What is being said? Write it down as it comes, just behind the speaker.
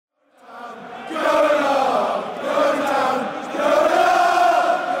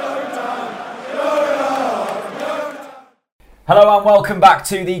Hello and welcome back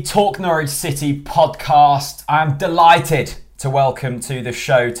to the Talk Norwich City podcast. I'm delighted to welcome to the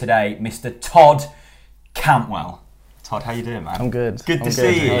show today Mr. Todd Cantwell. Todd, how you doing, man? I'm good. Good to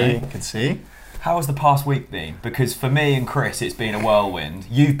see you. Good to see you. How has the past week been? Because for me and Chris, it's been a whirlwind.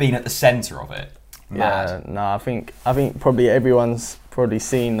 You've been at the centre of it. Mad. Yeah, no, I think probably everyone's probably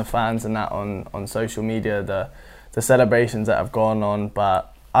seen the fans and that on social media, the celebrations that have gone on.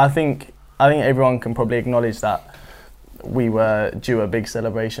 But I think everyone can probably acknowledge that we were due a big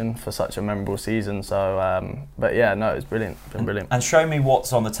celebration for such a memorable season. So, but yeah, no, it was brilliant. It's been brilliant. And show me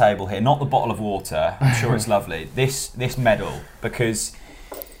what's on the table here. Not the bottle of water. I'm sure it's lovely. This medal, because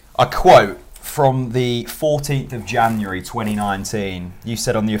I quote from the 14th of January 2019, you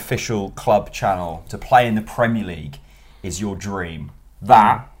said on the official club channel, to play in the Premier League is your dream.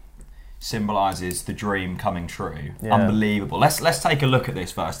 That symbolises the dream coming true. Yeah. Unbelievable. Let's take a look at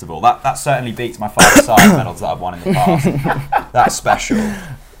this first of all. That certainly beats my 5-a-side medals that I've won in the past. That's special.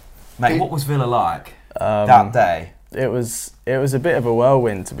 Mate, what was Villa like that day? It was a bit of a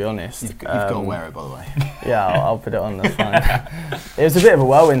whirlwind, to be honest. You've got to wear it, by the way. Yeah, I'll put it on, that's fine. It was a bit of a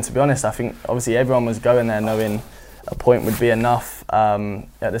whirlwind, to be honest. I think obviously everyone was going there knowing a point would be enough.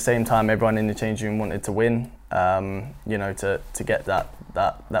 At the same time, everyone in the change room wanted to win, to get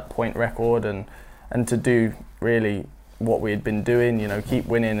that point record and to do really what we had been doing, keep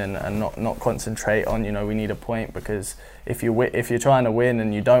winning and not concentrate on, we need a point, because if you're trying to win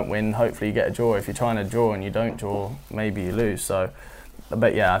and you don't win, hopefully you get a draw. If you're trying to draw and you don't draw, maybe you lose. So,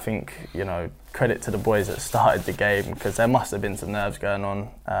 but yeah, I think, credit to the boys that started the game, because there must have been some nerves going on.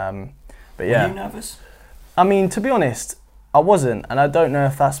 But yeah. Were you nervous? I mean, to be honest, I wasn't, and I don't know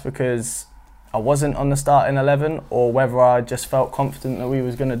if that's because I wasn't on the starting 11 or whether I just felt confident that we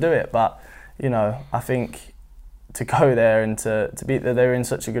was going to do it. But, I think to go there and to beat that, they were in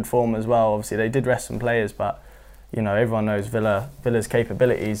such a good form as well. Obviously, they did rest some players, but everyone knows Villa's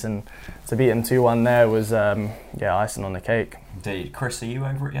capabilities, and to beat them 2-1 there was icing on the cake. Indeed. Chris, are you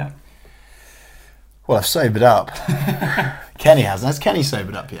over it yet? Well, I've sobered up. Kenny hasn't. Has Kenny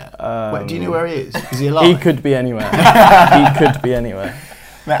sobered up yet? Do you know where he is? Is he alive? He could be anywhere. He could be anywhere.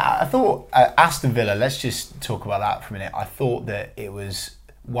 Man, I thought Aston Villa, let's just talk about that for a minute. I thought that it was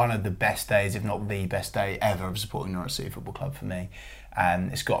one of the best days, if not the best day ever, of supporting Norwich City Football Club for me.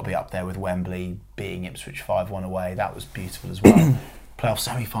 And it's got to be up there with Wembley, beating Ipswich 5-1 away. That was beautiful as well. Playoff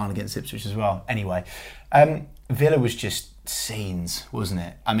semi-final against Ipswich as well. Anyway, Villa was just scenes, wasn't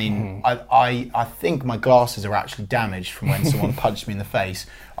it? I mean, I think my glasses are actually damaged from when someone punched me in the face.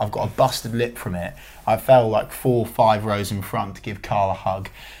 I've got a busted lip from it. I fell like 4 or 5 rows in front to give Carl a hug.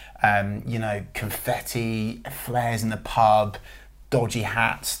 Confetti, flares in the pub, dodgy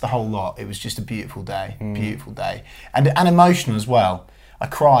hats, the whole lot. It was just a beautiful day, beautiful day. And emotional as well. I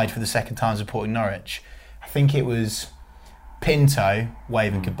cried for the second time supporting Norwich. I think it was Pinto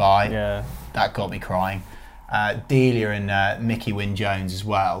waving goodbye. Yeah. That got me crying. Delia and Mickey Wynne-Jones as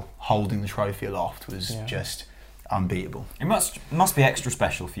well, holding the trophy aloft, was just unbeatable. It must be extra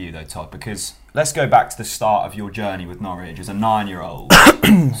special for you though, Todd, because let's go back to the start of your journey with Norwich as a 9-year-old,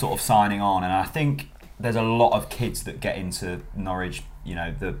 sort of signing on, and I think there's a lot of kids that get into Norwich,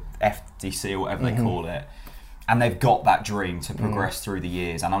 the FDC or whatever they call it, and they've got that dream to progress through the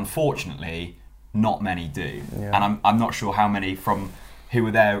years, and unfortunately, not many do. Yeah. And I'm not sure how many from who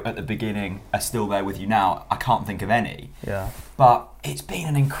were there at the beginning are still there with you now. I can't think of any. Yeah. But it's been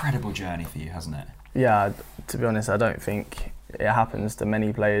an incredible journey for you, hasn't it? Yeah, to be honest, I don't think it happens to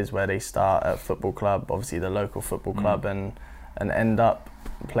many players where they start at football club, obviously the local football club, and end up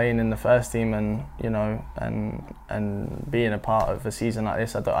playing in the first team and being a part of a season like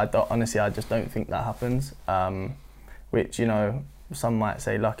this. Honestly, I just don't think that happens. Which, some might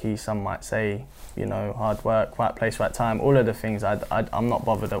say lucky, some might say, hard work, right place, right time, all of the things. I'm not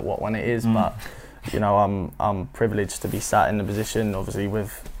bothered at what one it is, but I'm privileged to be sat in the position, obviously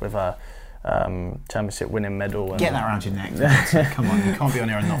with a championship winning medal. Get that around your neck. Come on, you can't be on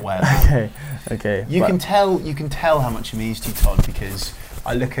here and not wear that. Okay. You can tell how much it means to you, Todd, because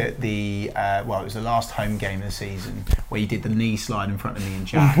I look at it was the last home game of the season where you did the knee slide in front of me and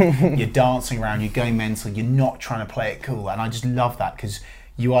Jack. You're dancing around, you're going mental, you're not trying to play it cool, and I just love that because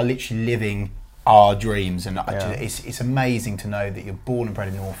you are literally living our dreams, and it's amazing to know that you're born and bred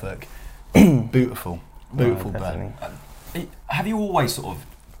in Norfolk. Beautiful bird. Have you always sort of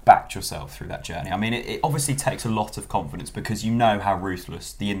backed yourself through that journey? I mean, it obviously takes a lot of confidence because you know how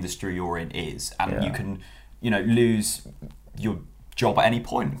ruthless the industry you're in is, and you can, lose your job at any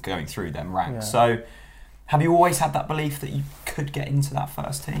point going through them ranks. So have you always had that belief that you could get into that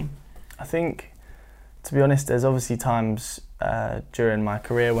first team? I think, to be honest, there's obviously times during my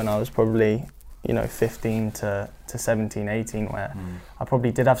career when I was probably 15 to 17, 18, where I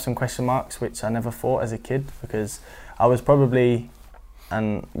probably did have some question marks, which I never thought as a kid, because I was probably,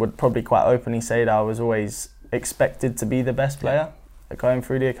 and would probably quite openly say that I was always expected to be the best player going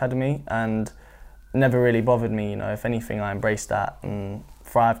through the academy, and never really bothered me. If anything, I embraced that and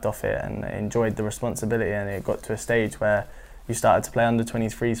thrived off it and enjoyed the responsibility, and it got to a stage where you started to play under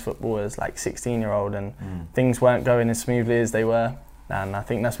 23s football as like 16-year-old, and things weren't going as smoothly as they were, and I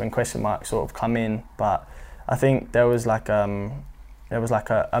think that's when question marks sort of come in. But I think there was like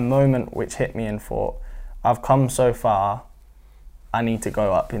a moment which hit me and thought, I've come so far, I need to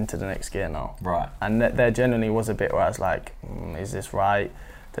go up into the next gear now. Right. And there generally was a bit where I was like, is this right?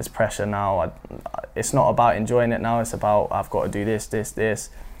 There's pressure now. It's not about enjoying it now, it's about I've got to do this.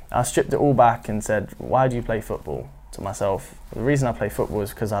 I stripped it all back and said, why do you play football? To myself, the reason I play football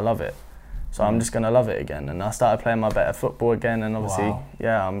is because I love it. So I'm just going to love it again. And I started playing my better football again, and obviously,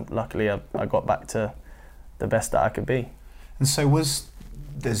 luckily I got back to the best that I could be. And so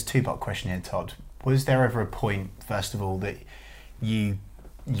there's a two-part question here, Todd. Was there ever a point, first of all, that you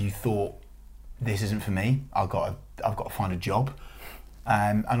thought, this isn't for me, I've got to find a job?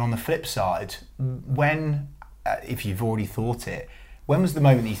 And on the flip side, when, if you've already thought it, when was the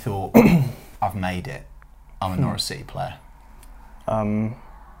moment that you thought, I've made it, I'm a Norwich City player?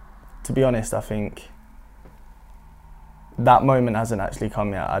 To be honest, I think that moment hasn't actually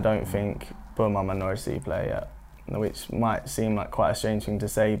come yet. I don't think, boom, I'm a Norwich City player yet, which might seem like quite a strange thing to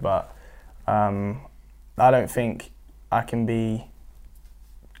say, but I don't think I can be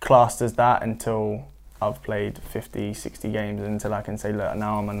classed as that until I've played 50, 60 games, until I can say, look,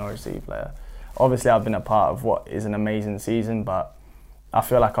 now I'm a Norwich City player. Obviously, I've been a part of what is an amazing season, but I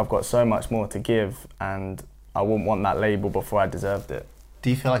feel like I've got so much more to give, and I wouldn't want that label before I deserved it. Do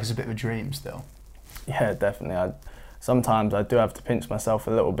you feel like it's a bit of a dream still? Yeah, definitely. Sometimes I do have to pinch myself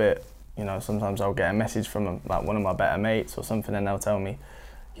a little bit. Sometimes I'll get a message from one of my better mates or something, and they'll tell me,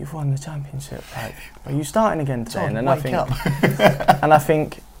 "You've won the championship. Like, are you starting again today?" Todd, and then I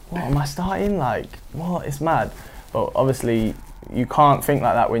think, what am I starting? Like, what? It's mad. But obviously, you can't think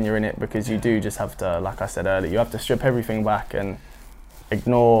like that when you're in it, because you do just have to, like I said earlier, you have to strip everything back and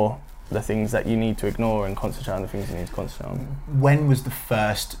ignore the things that you need to ignore and concentrate on the things you need to concentrate on. When was the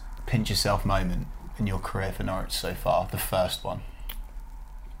first pinch yourself moment in your career for Norwich so far? The first one?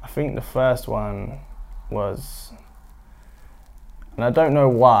 I think the first one was, and I don't know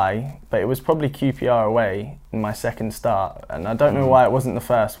why, but it was probably QPR away in my second start, and I don't know why it wasn't the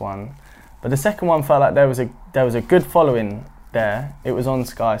first one, but the second one felt like there was a good following there. It was on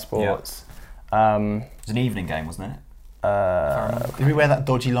Sky Sports. Yeah. It was an evening game, wasn't it? Did we wear that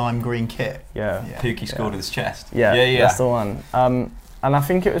dodgy lime green kit? Yeah. Pookie scored with his chest. Yeah, that's the one. And I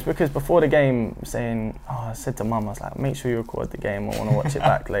think it was because before the game, I said to Mum, I was like, make sure you record the game, I want to watch it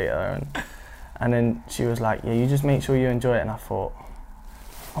back later. And then she was like, yeah, you just make sure you enjoy it. And I thought,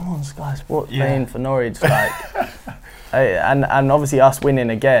 I'm on Sky Sports playing for Norwich. Like, and obviously us winning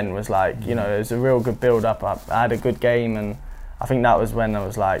again was like, it was a real good build-up. I had a good game, and I think that was when I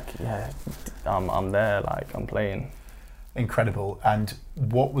was like, yeah, I'm there, like, I'm playing. Incredible. And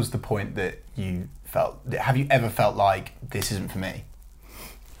what was the point that you felt, have you ever felt like, this isn't for me?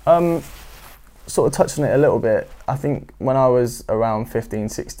 Sort of touched on it a little bit. I think when I was around 15,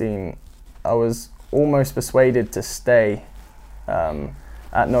 16, I was almost persuaded to stay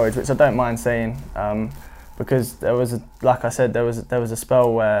at Norwich, which I don't mind saying, because there was, like I said, there was a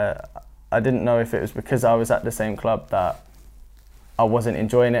spell where I didn't know if it was because I was at the same club that I wasn't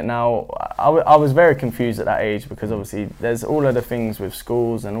enjoying it now. I was very confused at that age, because obviously there's all of the things with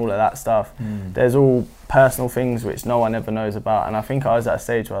schools and all of that stuff. There's all personal things which no one ever knows about, and I think I was at a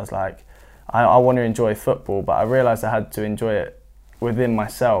stage where I was like, I want to enjoy football, but I realised I had to enjoy it within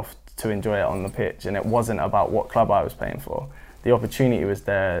myself to enjoy it on the pitch, and it wasn't about what club I was playing for. The opportunity was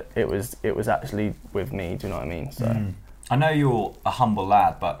there. It was actually with me. Do you know what I mean? So I know you're a humble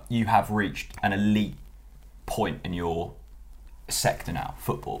lad, but you have reached an elite point in your sector now,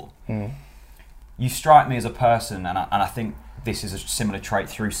 football. You strike me as a person, and I think this is a similar trait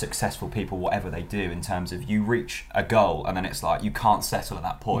through successful people, whatever they do, in terms of you reach a goal and then it's like you can't settle at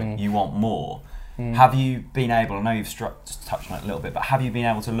that point. You want more. Have you been able, I know you've just touched on it a little bit, but have you been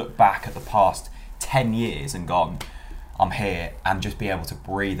able to look back at the past 10 years and gone, I'm here, and just be able to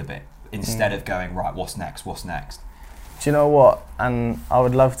breathe a bit instead of going, right, what's next? Do you know what? And I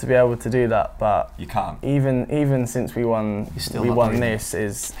would love to be able to do that, but you can't. Even since we won this,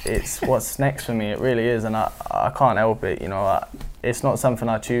 it's what's next for me. It really is, and I can't help it. It's not something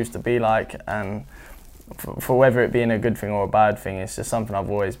I choose to be like, and for whether it being a good thing or a bad thing, it's just something I've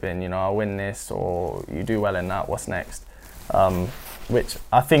always been. I win this, or you do well in that. What's next? which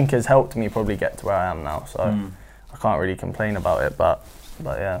I think has helped me probably get to where I am now. So I can't really complain about it, but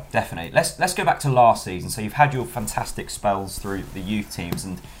yeah. Definitely. Let's go back to last season. So you've had your fantastic spells through the youth teams,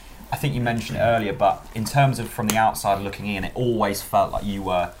 and I think you mentioned it earlier, but in terms of from the outside looking in, it always felt like you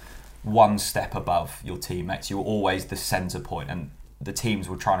were one step above your teammates. You were always the centre point, and the teams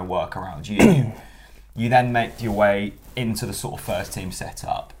were trying to work around you. You then make your way into the sort of first team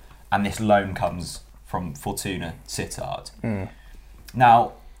setup, and this loan comes from Fortuna Sittard.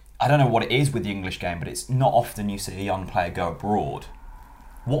 Now, I don't know what it is with the English game, but it's not often you see a young player go abroad.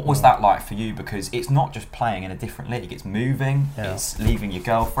 What was that like for you? Because it's not just playing in a different league, it's moving, it's leaving your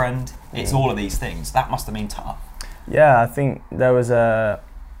girlfriend, it's all of these things. That must have been tough. Yeah, I think there was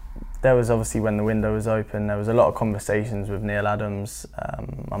obviously when the window was open, there was a lot of conversations with Neil Adams,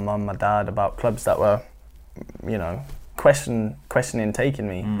 my mum, my dad, about clubs that were, you know, questioning taking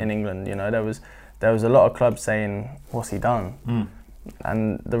me in England. You know, there was a lot of clubs saying, "What's he done?"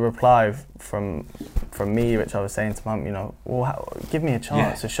 And the reply from me, which I was saying to mum, you know, well, give me a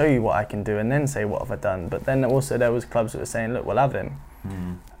chance to show you what I can do, and then say what have I done. But then also there was clubs that were saying, look, we'll have him,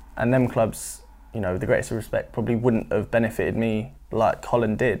 and them clubs, you know, with the greatest of respect, probably wouldn't have benefited me like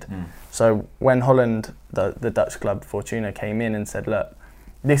Holland did. So when Holland, the Dutch club Fortuna, came in and said, look,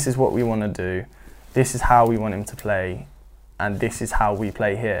 this is what we want to do, this is how we want him to play, and this is how we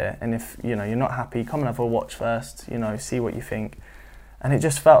play here. And if, you know, you're not happy, come and have a watch first, you know, see what you think. And it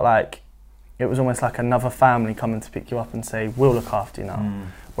just felt like it was almost like another family coming to pick you up and say, we'll look after you now.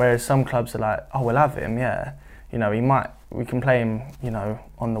 Whereas some clubs are like, oh, we'll have him, yeah. You know, we can play him, you know,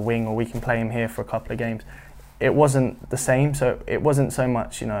 on the wing, or we can play him here for a couple of games. It wasn't the same, so it wasn't so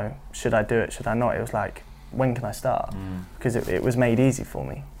much, you know, should I do it, should I not? It was like, when can I start? Because it was made easy for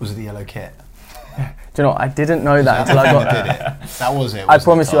me. Was it the yellow kit? Do you know, I didn't know that until I got there. That was it. I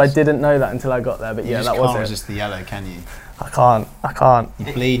promise you, I didn't know that until I got there, but yeah, that was it. You can't resist the yellow, can you? I can't.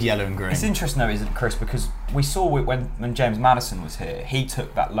 You bleed yellow and green. It's interesting though, isn't it, Chris? Because we saw when James Maddison was here, he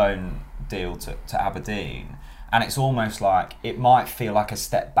took that loan deal to Aberdeen, and it's almost like it might feel like a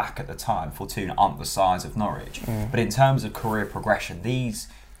step back at the time. Fortuna aren't the size of Norwich, but in terms of career progression, these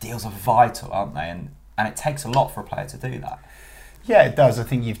deals are vital, aren't they? And it takes a lot for a player to do that. Yeah, it does. I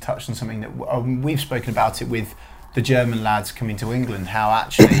think you've touched on something that we've spoken about it with the German lads coming to England, how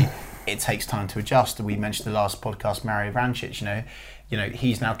actually it takes time to adjust. We mentioned the last podcast, Mario Vrancic, you know,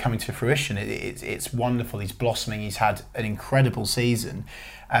 he's now coming to fruition. It's wonderful. He's blossoming. He's had an incredible season.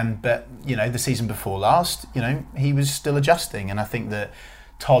 But, you know, the season before last, you know, he was still adjusting. And I think that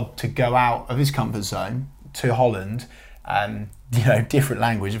Todd, to go out of his comfort zone to Holland, you know, different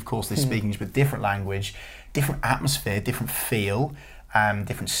language, of course they speak English, but different language, different atmosphere, different feel,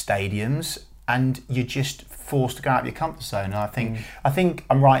 different stadiums, and you're just forced to go out of your comfort zone. And I think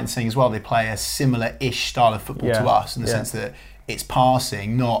I'm right in saying as well, they play a similar-ish style of football to us, in the sense that it's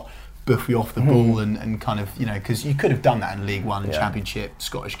passing, not buff you off the ball and kind of, you know, because you could have done that in League One and Championship,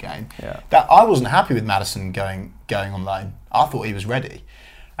 Scottish game. That I wasn't happy with Maddison going on loan. I thought he was ready.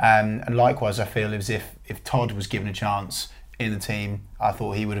 And likewise, I feel as if Todd was given a chance in the team, I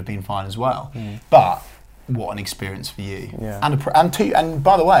thought he would have been fine as well. But what an experience for you! And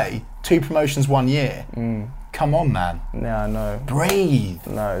by the way, 2 promotions 1 year. Come on, man. Yeah, I know. Breathe.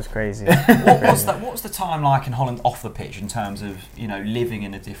 No, it's crazy. What was the time like in Holland off the pitch in terms of, you know, living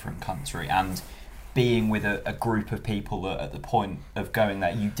in a different country and being with a group of people that at the point of going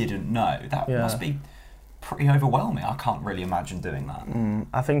there you didn't know? That must be pretty overwhelming. I can't really imagine doing that.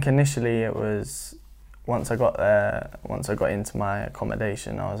 I think initially it was, once I got there, once I got into my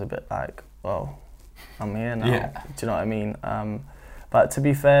accommodation, I was a bit like, well, I'm here now. Do you know what I mean? But to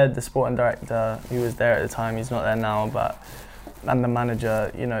be fair, the sporting director, who was there at the time, he's not there now, and the manager,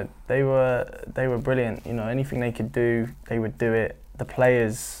 you know, they were brilliant. You know, anything they could do, they would do it. The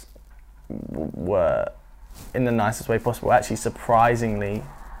players were, in the nicest way possible, actually surprisingly,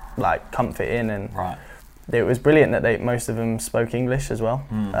 like, comfort in, and it was brilliant that most of them spoke English as well.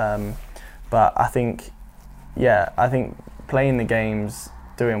 But I think playing the games,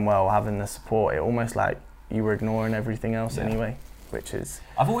 doing well, having the support, it almost like you were ignoring everything else anyway, which is...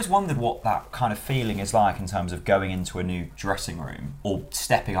 I've always wondered what that kind of feeling is like in terms of going into a new dressing room or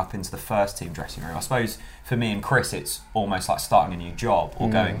stepping up into the first team dressing room. I suppose for me and Chris, it's almost like starting a new job or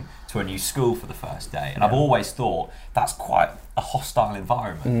going to a new school for the first day. And I've always thought that's quite a hostile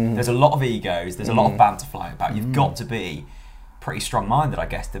environment. There's a lot of egos, there's a lot of banter flying about. You've got to be pretty strong-minded, I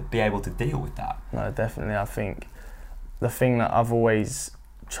guess, to be able to deal with that. No, definitely. I think the thing that I've always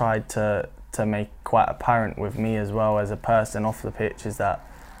tried to make quite apparent with me as well as a person off the pitch is that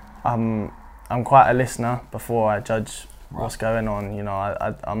I'm quite a listener before I judge what's going on. You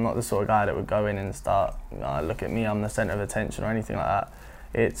know, I'm not the sort of guy that would go in and start, look at me, I'm the centre of attention or anything like that.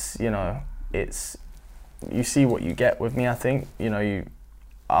 It's, you know, you see what you get with me, I think. You know,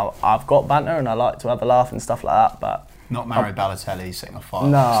 I've got banter and I like to have a laugh and stuff like that, but not Mario Balotelli setting off fire.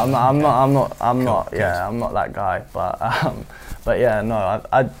 No, I'm not that guy. But yeah, no,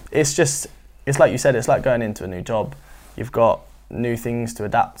 it's like you said, it's like going into a new job. You've got new things to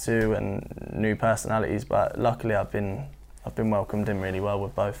adapt to and new personalities, but luckily I've been welcomed in really well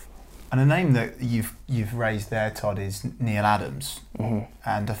with both. And a name that you've raised there, Todd, is Neil Adams. Mm-hmm.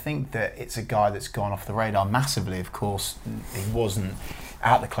 And I think that it's a guy that's gone off the radar massively. Of course, he wasn't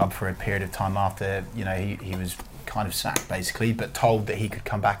at the club for a period of time after, you know, he was kind of sacked basically, but told that he could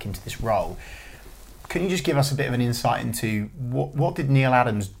come back into this role. Can you just give us a bit of an insight into what did Neil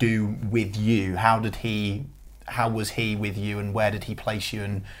Adams do with you? How was he with you, and where did he place you,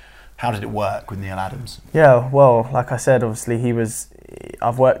 and how did it work with Neil Adams? Yeah, well, like I said, obviously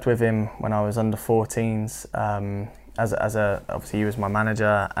I've worked with him when I was under 14s. Obviously he was my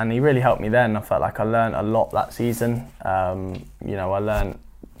manager, and he really helped me then. I felt like I learned a lot that season. You know, I learned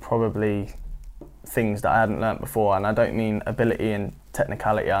probably things that I hadn't learnt before, and I don't mean ability and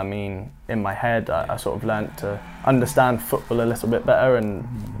technicality, I mean in my head I sort of learnt to understand football a little bit better and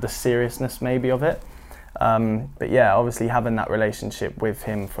the seriousness maybe of it. But yeah, obviously having that relationship with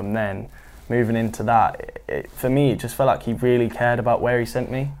him from then, moving into that, for me it just felt like he really cared about where he sent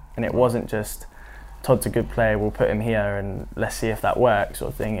me, and it wasn't just Todd's a good player, we'll put him here and let's see if that works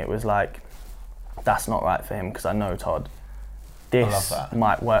sort of thing. It was like, that's not right for him because I know Todd. This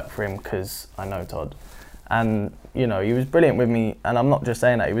might work for him because I know Todd. And, you know, he was brilliant with me, and I'm not just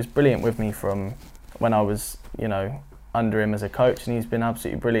saying that, he was brilliant with me from when I was, you know, under him as a coach, and he's been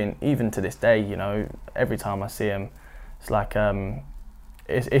absolutely brilliant even to this day. You know, every time I see him, it's like,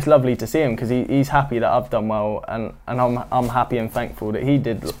 it's lovely to see him because he's happy that I've done well, and I'm happy and thankful that he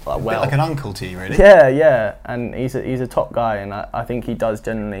did well. A bit like an uncle to you, really. Yeah, and he's a top guy, and I think he does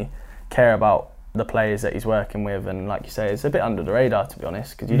generally care about the players that he's working with, and like you say, it's a bit under the radar to be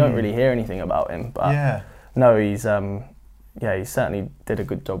honest, because you don't really hear anything about him. But no, he certainly did a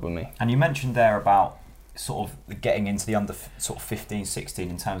good job with me. And you mentioned there about sort of getting into the under sort of 15, 16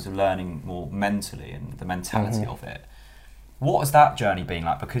 in terms of learning more mentally and the mentality of it. What has that journey been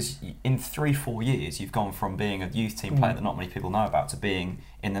like? Because in 3-4 years, you've gone from being a youth team player that not many people know about to being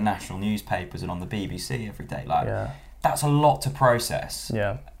in the national newspapers and on the BBC every day. Like, that's a lot to process,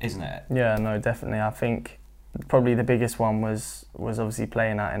 isn't it? Yeah, no, definitely. I think probably the biggest one was obviously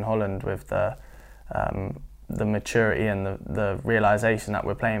playing out in Holland with the maturity and the realisation that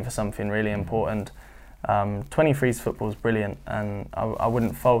we're playing for something really important. 23s football is brilliant, and I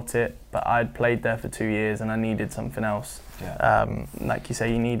wouldn't fault it, but I'd played there for 2 years and I needed something else. Like you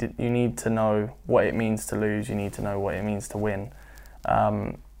say, you need to know what it means to lose, you need to know what it means to win.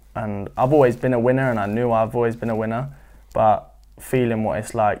 And I've always been a winner, and I knew I've always been a winner, but feeling what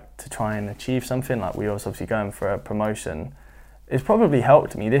it's like to try and achieve something, like we was obviously going for a promotion, it's probably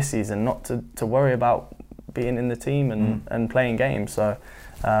helped me this season not to worry about being in the team and playing games. So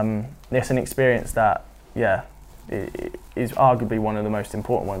it's an experience that, it is arguably one of the most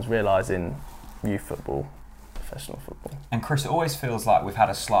important ones, realising youth football, professional football. And Chris, it always feels like we've had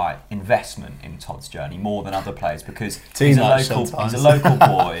a slight investment in Todd's journey more than other players, because he's a local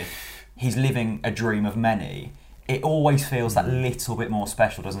boy, he's living a dream of many. It always feels that little bit more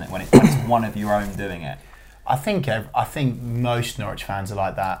special, doesn't it, when it's one of your own doing it? I think most Norwich fans are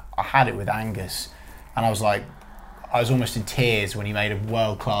like that. I had it with Angus, and I was almost in tears when he made a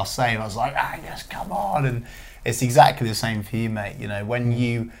world-class save. I was like, Angus, come on! And it's exactly the same for you, mate. You know, when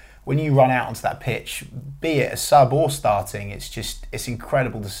you run out onto that pitch, be it a sub or starting, it's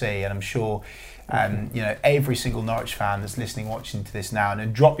incredible to see. And I'm sure, you know, every single Norwich fan that's listening, watching to this now, and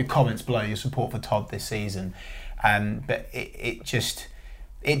then drop your comments below your support for Todd this season. But it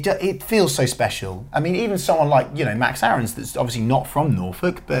feels so special. I mean, even someone like, you know, Max Aarons, that's obviously not from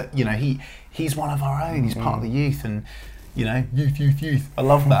Norfolk, but you know, he's one of our own. He's part of the youth, and you know, youth. I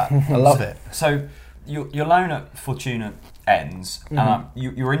love that. I love it. So your loan at Fortuna ends.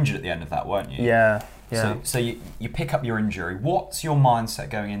 You were injured at the end of that, weren't you? Yeah. So you pick up your injury. What's your mindset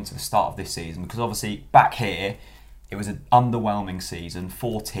going into the start of this season? Because obviously back here, it was an underwhelming season,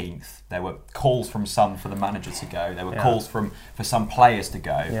 14th. There were calls from some for the manager to go. There were calls for some players to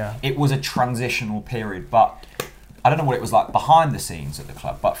go. Yeah. It was a transitional period, but I don't know what it was like behind the scenes at the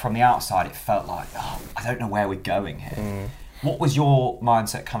club, but from the outside it felt like, I don't know where we're going here. What was your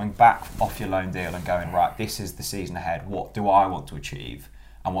mindset coming back off your loan deal and going, right, this is the season ahead, what do I want to achieve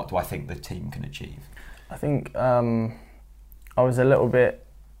and what do I think the team can achieve? I think I was a little bit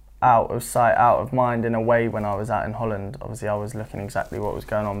out of sight, out of mind in a way when I was out in Holland. Obviously, I was looking exactly what was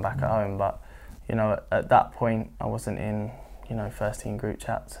going on back at home, but you know, at that point, I wasn't in, you know, first team group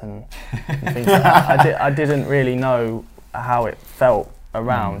chats and things like that. I didn't really know how it felt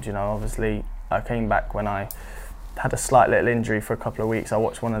around. You know, obviously, I came back when I had a slight little injury for a couple of weeks. I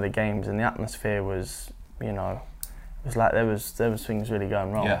watched one of the games, and the atmosphere was, you know, it was like there was things really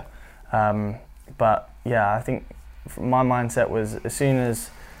going wrong. Yeah. But yeah, I think my mindset was, as soon as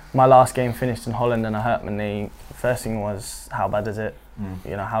my last game finished in Holland and I hurt my knee, the first thing was, how bad is it?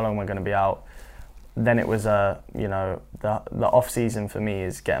 You know, how long am I going to be out? Then it was, you know, the off season for me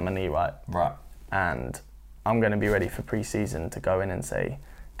is getting my knee right. Right. And I'm going to be ready for pre-season to go in and say,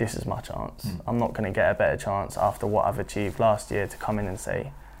 this is my chance. I'm not going to get a better chance after what I've achieved last year to come in and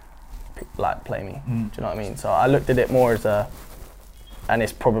say, like, play me. Do you know what I mean? So I looked at it more as and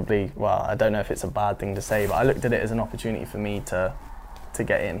it's probably, well, I don't know if it's a bad thing to say, but I looked at it as an opportunity for me to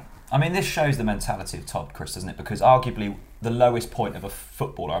get in. I mean, this shows the mentality of Todd, Chris, doesn't it? Because arguably the lowest point of a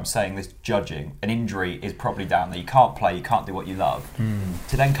footballer, I'm saying this judging, an injury is probably down there. You can't play, you can't do what you love.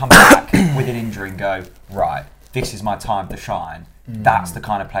 To then come back with an injury and go, right, this is my time to shine. That's the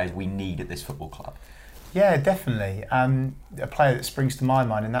kind of players we need at this football club. Yeah, definitely. A player that springs to my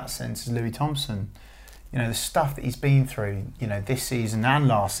mind in that sense is Louis Thompson. You know, the stuff that he's been through, you know, this season and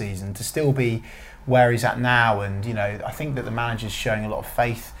last season, to still be where he's at now. And, you know, I think that the manager's showing a lot of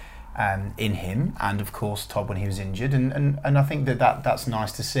faith in him, and of course Todd when he was injured, and I think that's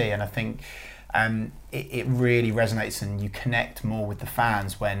nice to see. And I think it really resonates, and you connect more with the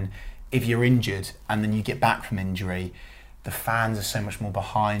fans when, if you're injured and then you get back from injury, the fans are so much more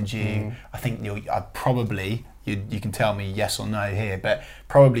behind you. I think you can tell me yes or no here, but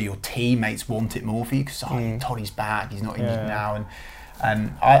probably your teammates want it more for you because Toddy's back, he's not injured now,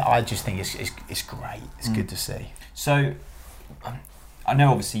 and I just think it's great. It's good to see. So I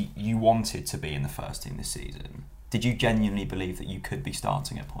know obviously you wanted to be in the first team this season. Did you genuinely believe that you could be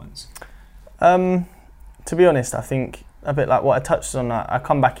starting at points? To be honest, I think a bit like what I touched on, I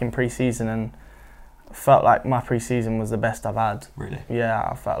come back in pre-season and felt like my pre-season was the best I've had. Really? Yeah,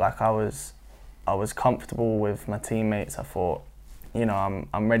 I felt like I was comfortable with my teammates. I thought, you know,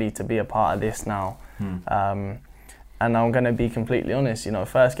 I'm ready to be a part of this now. And I'm going to be completely honest, you know,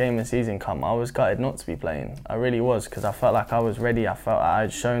 first game of the season come, I was gutted not to be playing. I really was, because I felt like I was ready. I felt like I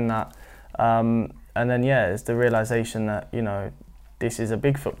had shown that. And then, yeah, it's the realisation that, you know, this is a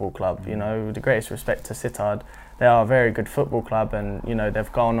big football club. You know, with the greatest respect to Sittard, they are a very good football club, and, you know,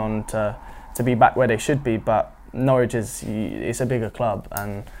 they've gone on to be back where they should be. But Norwich it's a bigger club.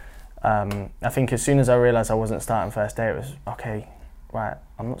 And I think as soon as I realised I wasn't starting first day, it was, okay, right,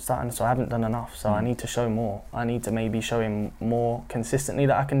 I'm not starting, so I haven't done enough, so I need to show more. I need to maybe show him more consistently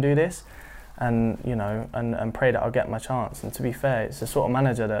that I can do this, and, you know, and pray that I'll get my chance. And to be fair, it's the sort of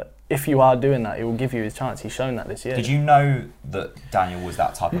manager that, if you are doing that, he will give you his chance. He's shown that this year. Did you know that Daniel was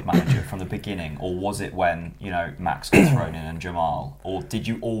that type of manager from the beginning, or was it when, you know, Max got thrown in and Jamal, or did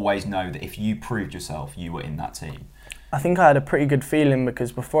you always know that if you proved yourself, you were in that team? I think I had a pretty good feeling,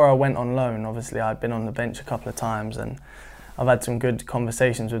 because before I went on loan, obviously I'd been on the bench a couple of times, and I've had some good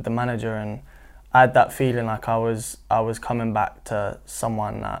conversations with the manager, and I had that feeling like I was coming back to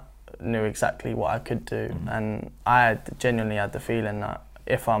someone that knew exactly what I could do. And I genuinely had the feeling that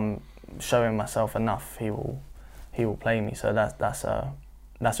if I'm showing myself enough, he will play me. So that's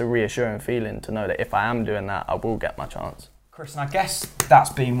a reassuring feeling to know that if I am doing that, I will get my chance. Chris, and I guess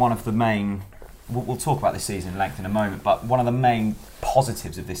that's been one of the main, we'll talk about this season in length in a moment, but one of the main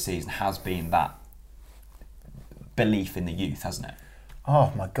positives of this season has been that belief in the youth, hasn't it?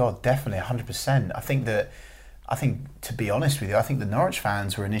 Oh my God, definitely, 100%. I think, to be honest with you, I think the Norwich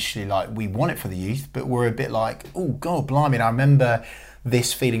fans were initially like, we want it for the youth, but we're a bit like, oh God, blimey. And I remember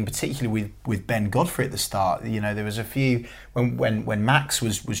this feeling particularly with Ben Godfrey at the start. You know, there was a few, when Max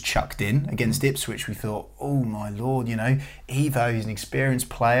was chucked in against Ipswich, we thought, oh my Lord, you know, Evo, he's an experienced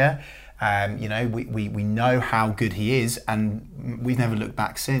player. You know, we know how good he is, and we've never looked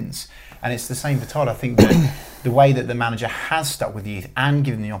back since. And it's the same for Todd. I think that the way that the manager has stuck with the youth and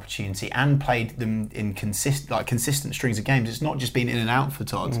given the opportunity and played them in consistent strings of games, it's not just been in and out for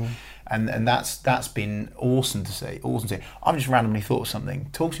Todd. And that's been awesome to see. Awesome to see. I've just randomly thought of something.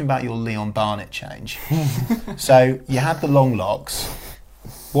 Talk to me about your Leon Barnett change. So you had the long locks.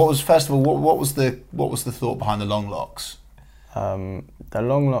 What was the thought behind the long locks? The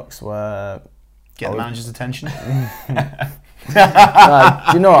long locks were... Get the manager's attention? Do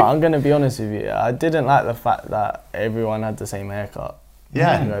you know what? I'm going to be honest with you. I didn't like the fact that everyone had the same haircut.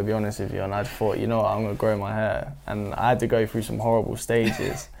 Yeah. I'm going to be honest with you. And I thought, you know what? I'm going to grow my hair. And I had to go through some horrible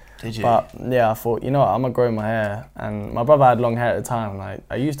stages Did you? But yeah, I thought, you know what, I'm gonna grow my hair. And my brother had long hair at the time. Like,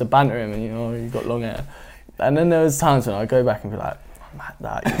 I used to banter him, and you know, you got long hair. And then there was times when I go back and be like, I'm at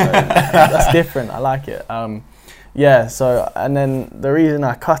that, you know, that's different. I like it. Yeah. So, and then the reason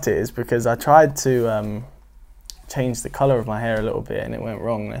I cut it is because I tried to change the colour of my hair a little bit, and it went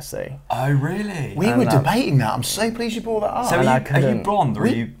wrong. Let's say. Oh, really? We were debating that. I'm so pleased you brought that up. So are you blonde or are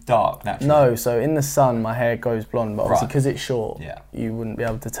you dark naturally? No, so in the sun my hair goes blonde, but obviously because it's short, you wouldn't be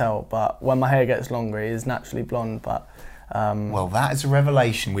able to tell. But when my hair gets longer, it is naturally blonde. But well, that is a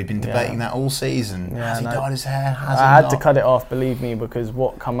revelation. We've been debating that all season. Has he dyed his hair? I had to cut it off, believe me, because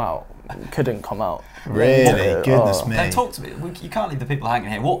what come out couldn't come out. Really? Goodness me. Now talk to me. You can't leave the people hanging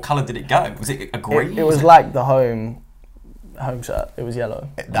here. What colour did it go? Was it a green? It was like the home shirt. It was yellow.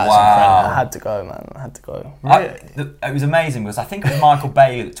 That's incredible. I had to go, man. I had to go. It was amazing because I think it was Michael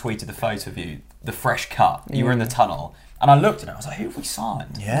Bailey that tweeted the photo of you, the fresh cut. You were in the tunnel, and I looked at it. I was like, "Who have we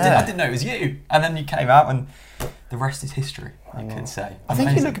signed?" Yeah. I didn't know it was you. And then you came out, and the rest is history. You could say. I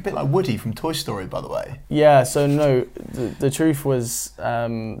think you look a bit like Woody from Toy Story, by the way. Yeah. So no, the truth was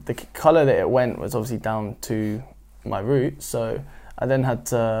the colour that it went was obviously down to my roots. So I then had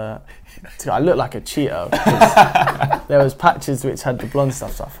to I looked like a cheater because there was patches which had the blonde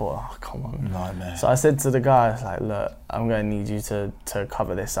stuff, so I thought, oh, come on. Nightmare. So I said to the guy, I was like, look, I'm going to need you to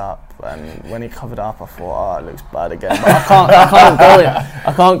cover this up. And when he covered it up, I thought, oh, it looks bad again. But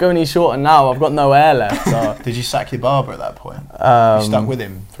I can't go any shorter now. I've got no hair left. So. Did you sack your barber at that point? You stuck with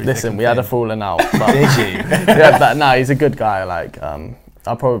him? Listen, we had a falling out. But Did you? Yeah, but no, he's a good guy. Like,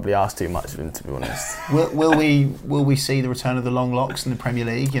 I probably asked too much of him, to be honest. Will we see the return of the long locks in the Premier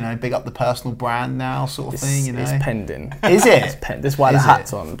League? You know, big up the personal brand now, sort of thing. You know, it's pending. Is it? That's why the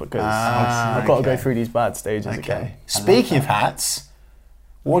hat's on, because I've got to go through these bad stages again. Speaking of hats,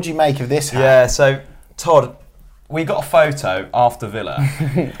 what do you make of this hat? Yeah. So Todd, we got a photo after Villa,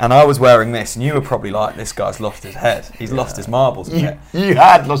 and I was wearing this, and you were probably like, "This guy's lost his head. He's lost his marbles." You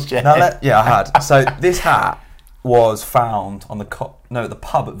had lost your head. Yeah, I had. So this hat was found on the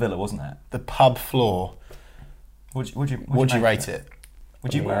pub at Villa, wasn't it? The pub floor. Would you rate it?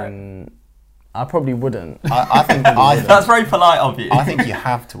 Would you wear it? I probably wouldn't. I think that's very polite of you. I think you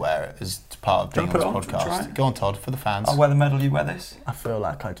have to wear it as part of being on Put this it on, try podcast. it. Go on, Todd, for the fans. I'll wear the medal. You wear this. I feel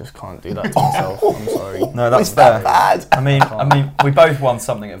like I just can't do that to myself. I'm sorry. No, that's It's that fair. bad. I mean, we both won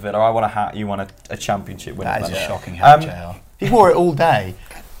something at Villa. I won a hat. You won a championship win. That at is a Villa. shocking hat, JR. He wore it all day.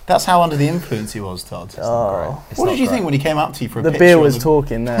 That's how under the influence he was, Todd. What did you think when he came up to you for a The picture? beer was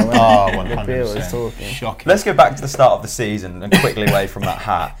talking there. Wasn't it? 100%. The beer was talking. Shocking. Let's go back to the start of the season and quickly away from that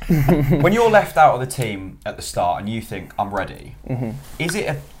hat. When you're left out of the team at the start and you think, I'm ready, is it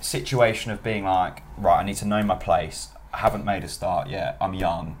a situation of being like, right, I need to know my place, I haven't made a start yet, I'm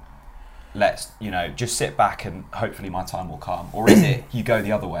young, let's, just sit back and hopefully my time will come? Or is it you go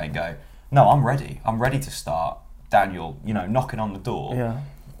the other way and go, no, I'm ready to start, Daniel, knocking on the door. Yeah.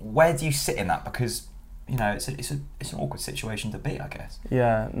 Where do you sit in that? Because it's an awkward situation to be, I guess.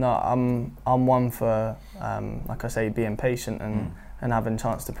 Yeah, no, I'm one for like I say, being patient and having a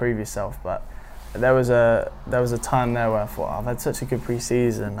chance to prove yourself. But there was a time there where I thought, I've had such a good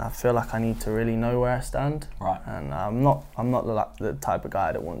pre-season, I feel like I need to really know where I stand. Right. And I'm not the type of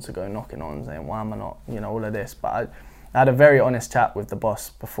guy that wants to go knocking on and saying, why am I not, all of this. But I had a very honest chat with the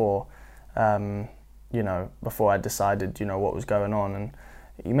boss before, before I decided, what was going on, and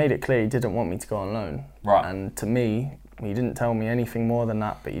he made it clear he didn't want me to go on loan. Right. And to me, he didn't tell me anything more than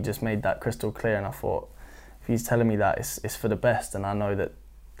that, but he just made that crystal clear, and I thought, if he's telling me that, it's for the best, and I know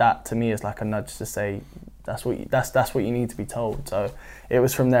that to me is like a nudge to say, that's what you need to be told. So it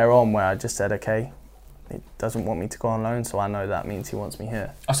was from there on where I just said, okay, he doesn't want me to go on loan, so I know that means he wants me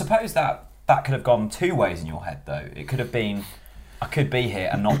here. I suppose that could have gone two ways in your head, though. It could have been, I could be here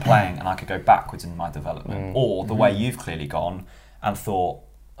and not playing, and I could go backwards in my development, or the way you've clearly gone and thought,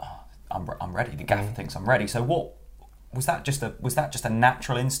 I'm ready. The gaffer thinks I'm ready. So what was that? Just a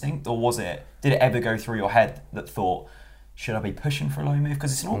natural instinct, or did it ever go through your head that thought, should I be pushing for a low move?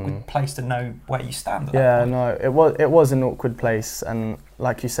 Because it's an awkward place to know where you stand. At that point. No, it was an awkward place, and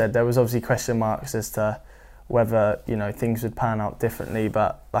like you said, there was obviously question marks as to whether things would pan out differently.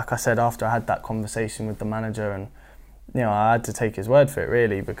 But like I said, after I had that conversation with the manager, and I had to take his word for it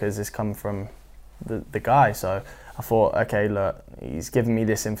really, because it's come from the guy. So I thought, okay, look, he's given me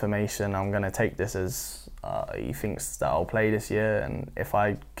this information, I'm going to take this as he thinks that I'll play this year, and if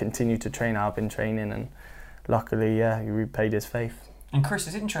I continue to train how I've been training, and luckily, he repaid his faith. And Chris,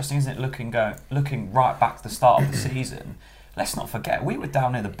 it's interesting, isn't it, looking right back to the start of the season, let's not forget, we were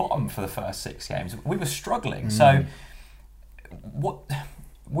down near the bottom for the first 6 games. We were struggling. So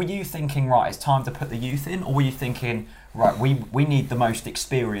were you thinking, right, it's time to put the youth in, or were you thinking, right, we need the most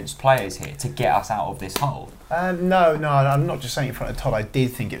experienced players here to get us out of this hole? No, I'm not just saying in front of Todd. I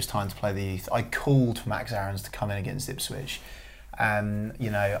did think it was time to play the youth. I called for Max Aarons to come in against Ipswich.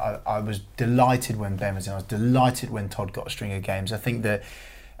 I was delighted when Ben was in. I was delighted when Todd got a string of games. I think that,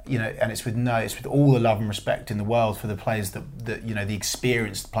 and it's with all the love and respect in the world for the players that the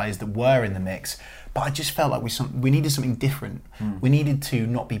experienced players that were in the mix. But I just felt like we needed something different. We needed to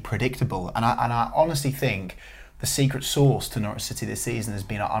not be predictable. And I honestly think the secret sauce to Norwich City this season has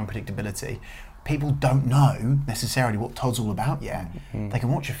been our unpredictability. People don't know necessarily what Todd's all about yet. They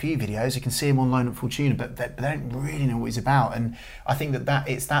can watch a few videos, they can see him on loan at Fortuna, but they don't really know what he's about. And I think that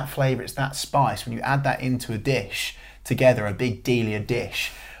it's that flavour, it's that spice. When you add that into a dish together, a big Delia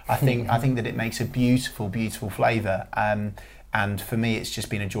dish, I think that it makes a beautiful, beautiful flavour. And for me, it's just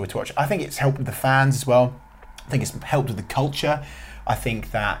been a joy to watch. I think it's helped with the fans as well. I think it's helped with the culture. I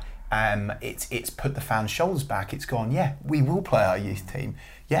think that it's put the fans' shoulders back. It's gone, yeah, we will play our youth team.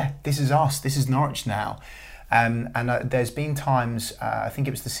 Yeah, this is us. This is Norwich now. There's been times, I think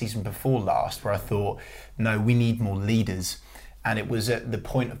it was the season before last, where I thought, no, we need more leaders. And it was at the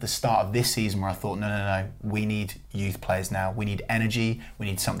point of the start of this season where I thought, no, we need youth players now. We need energy. We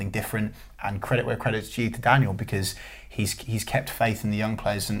need something different. And credit where credit's due to Daniel, because he's kept faith in the young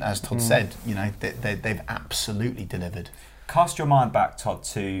players. And as Todd said, they've absolutely delivered. Cast your mind back, Todd,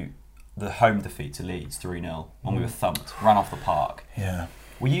 to the home defeat to Leeds 3-0 when we were thumped, ran off the park. Yeah.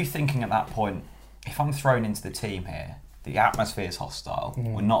 Were you thinking at that point, if I'm thrown into the team here, the atmosphere is hostile,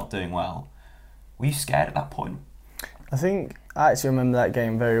 we're not doing well, were you scared at that point? I think I actually remember that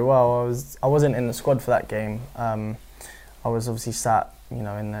game very well. I wasn't in the squad for that game. I was obviously sat,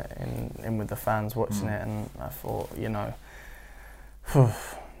 in with the fans watching it, and I thought,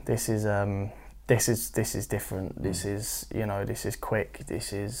 this is different. This is this is quick.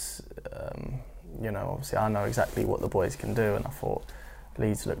 This is obviously I know exactly what the boys can do, and I thought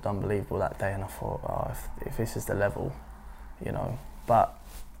Leeds looked unbelievable that day, and I thought, if this is the level, But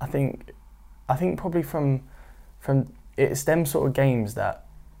I think probably from it's them sort of games that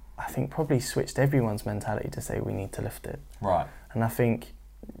I think probably switched everyone's mentality to say we need to lift it. Right. And I think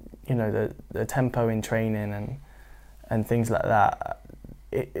the tempo in training and things like that,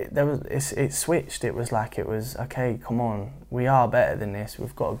 it switched. It was okay, come on, we are better than this.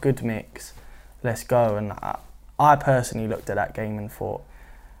 We've got a good mix. Let's go. And I personally looked at that game and thought,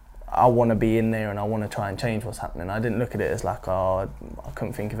 I want to be in there and I want to try and change what's happening. I didn't look at it as I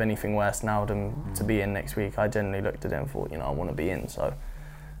couldn't think of anything worse now than to be in next week. I generally looked at it and thought, I want to be in. So,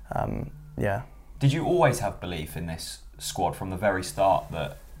 yeah. Did you always have belief in this squad from the very start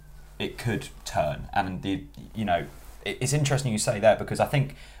that it could turn? And it's interesting you say that, because I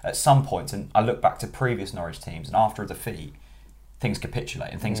think at some points, and I look back to previous Norwich teams, and after a defeat, things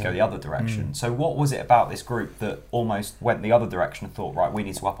capitulate and things go the other direction. So what was it about this group that almost went the other direction and thought, right, we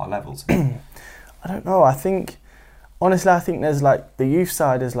need to up our levels? I don't know. Honestly, I think there's the youth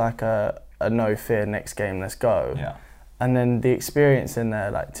side is a no fear, next game, let's go. Yeah. And then the experience in there,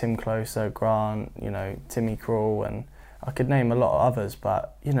 like Tim Closer, Grant, Timmy Krul, and I could name a lot of others,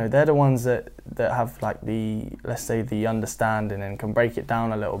 but they're the ones that have the understanding and can break it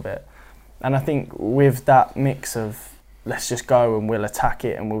down a little bit. And I think with that mix of let's just go and we'll attack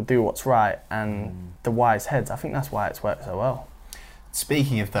it and we'll do what's right, and the wise heads, I think that's why it's worked so well.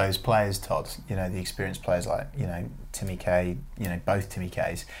 Speaking of those players, Todd, the experienced players like Timmy K, both Timmy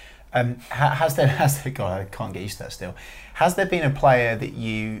Ks. Has there? God, I can't get used to that still. Has there been a player that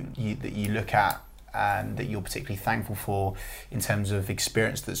you look at that you're particularly thankful for in terms of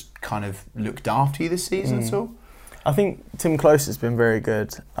experience that's kind of looked after you this season at all? I think Tim Close has been very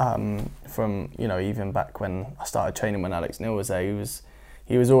good from even back when I started training when Alex Neil was there.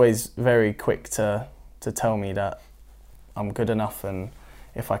 He was always very quick to tell me that I'm good enough, and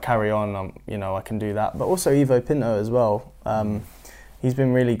if I carry on, I can do that. But also Ivo Pinto as well. He's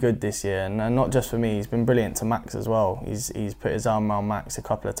been really good this year, and not just for me. He's been brilliant to Max as well. He's put his arm around Max a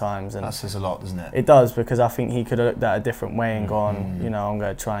couple of times, and that says a lot, doesn't it? It does, because I think he could have looked at a different way and gone, I'm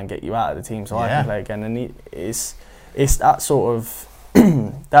going to try and get you out of the team so I can play again. And it's that sort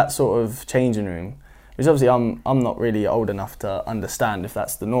of changing room, which obviously I'm not really old enough to understand if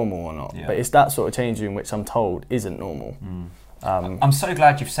that's the normal or not. Yeah. But it's that sort of changing room which I'm told isn't normal. I'm so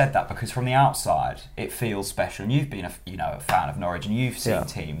glad you've said that, because from the outside it feels special. And you've been a fan of Norwich, and you've seen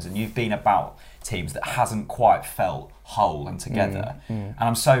teams, and you've been about teams that hasn't quite felt whole and together. And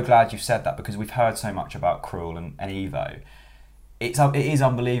I'm so glad you've said that, because we've heard so much about Krul and Evo. It is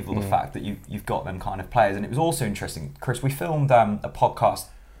unbelievable the fact that you've got them kind of players. And it was also interesting, Chris, we filmed a podcast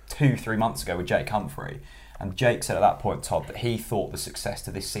 2-3 months ago with Jake Humphrey, And Jake said at that point, Todd, that he thought the success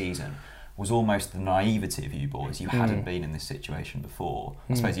to this season was almost the naivety of you boys. You hadn't been in this situation before.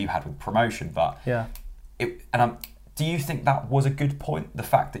 I suppose you had with promotion, but Yeah. do you think that was a good point? The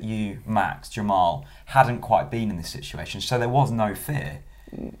fact that you, Max, Jamal, hadn't quite been in this situation, so there was no fear?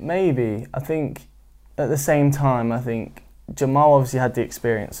 Maybe. I think at the same time, I think Jamal obviously had the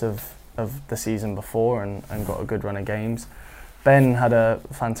experience of the season before and got a good run of games. Ben had a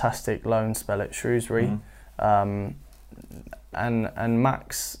fantastic loan spell at Shrewsbury. And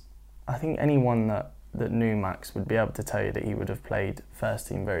Max, I think anyone that knew Max would be able to tell you that he would have played first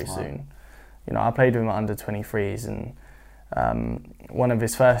team very soon. You know, I played with him at under 23s, and one of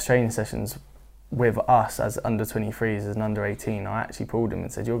his first training sessions with us as under 23s, as an under 18, I actually pulled him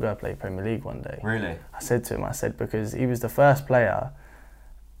and said, "You'll go play Premier League one day." Really? I said to him, because he was the first player,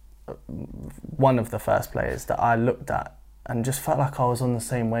 one of the first players that I looked at and just felt like I was on the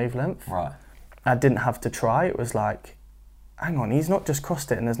same wavelength. Right. I didn't have to try. It was like, hang on, he's not just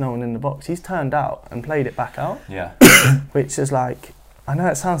crossed it and there's no one in the box. He's turned out and played it back out. Yeah. Which is like, I know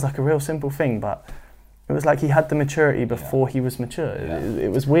it sounds like a real simple thing, but it was like he had the maturity before he was mature. Yeah.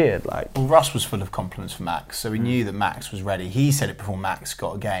 It was weird. Like, Well, Russ was full of compliments for Max, so we knew that Max was ready. He said it before Max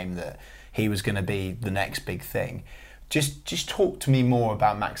got a game that he was going to be the next big thing. Just talk to me more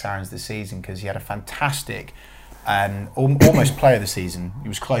about Max Aarons this season, because he had a fantastic, almost player of the season. He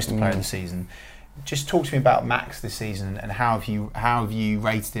was close to player of the season. Just talk to me about Max this season and how have you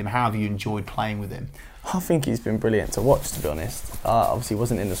rated him? How have you enjoyed playing with him? I think he's been brilliant to watch, to be honest. Obviously,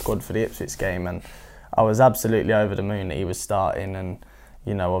 wasn't in the squad for the Ipswich game, and I was absolutely over the moon that he was starting. And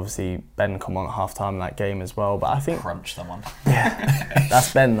you know, obviously Ben come on at half time in that game as well. But I think Crunch someone. Yeah,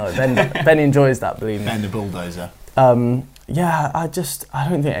 that's Ben though. Ben enjoys that, believe me. Ben the bulldozer. Yeah, I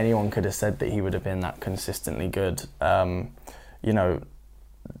don't think anyone could have said that he would have been that consistently good. You know,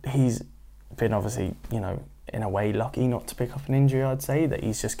 he's been obviously, you know, in a way lucky not to pick up an injury. I'd say that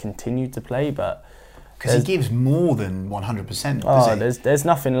he's just continued to play, but because he gives more than 100%. Does he? There's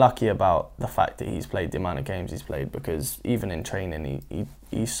nothing lucky about the fact that he's played the amount of games he's played, because even in training,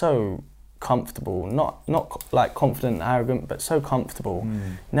 he's so comfortable, not like confident and arrogant, but so comfortable.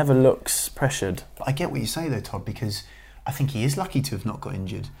 Never looks pressured. But I get what you say though, Todd, because I think he is lucky to have not got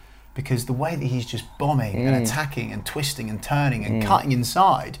injured, because the way that he's just bombing and attacking and twisting and turning and cutting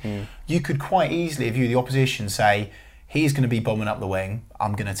inside, you could quite easily, if you're the opposition, say, he's going to be bombing up the wing,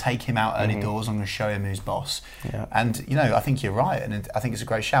 I'm going to take him out early doors, I'm going to show him who's boss. Yeah. And, you know, I think you're right, and I think it's a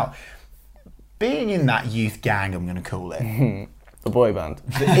great shout. Being in that youth gang, I'm going to call it. The boy band.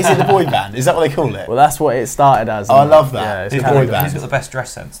 Is it the boy band? Is that what they call it? Well, that's what it started as. Oh, I love that. Yeah, it's boy band. Who's got the best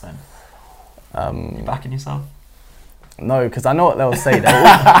dress sense then? You backing yourself? No, because I know what they'll say.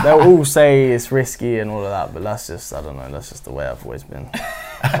 They'll all say it's risky and all of that, but that's just, I don't know, that's just the way I've always been.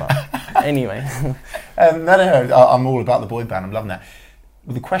 But anyway. No, I'm all about the boy band, I'm loving that.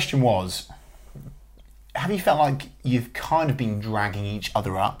 But the question was, have you felt like you've kind of been dragging each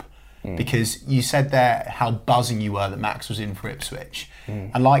other up? Because you said there how buzzing you were that Max was in for Ipswich.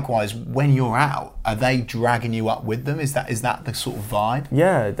 And likewise, when you're out, are they dragging you up with them? Is that the sort of vibe?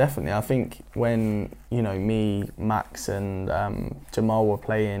 Yeah, definitely. I think when, you know, me, Max and Jamal were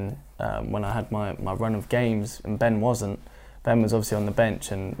playing, when I had my run of games and Ben wasn't, Ben was obviously on the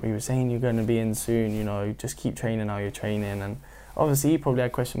bench, and we were saying, you're going to be in soon, you know, just keep training how you're training. And obviously he probably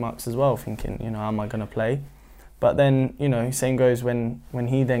had question marks as well, thinking, you know, am I going to play? But then, you know, same goes when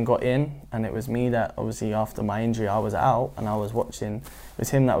he then got in, and it was me that obviously after my injury I was out and I was watching. It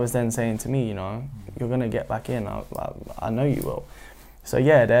was him that was then saying to me, you know, you're going to get back in. I know you will. So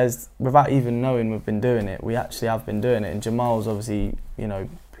yeah, without even knowing we've been doing it, we actually have been doing it. And Jamal's obviously, you know,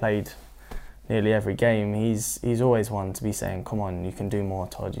 played nearly every game. He's always one to be saying, come on, you can do more,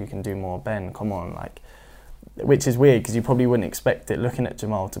 Todd, you can do more, Ben, come on. Like, which is weird because you probably wouldn't expect it looking at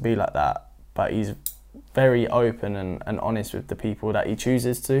Jamal to be like that, but he's very open and honest with the people that he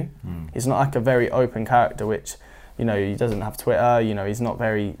chooses to. He's not like a very open character, which, you know, he doesn't have Twitter, you know, he's not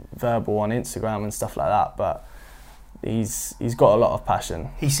very verbal on Instagram and stuff like that, but he's got a lot of passion.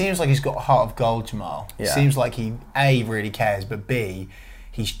 He seems like he's got a heart of gold, Jamal. Yeah. It seems like he, A, really cares, but B,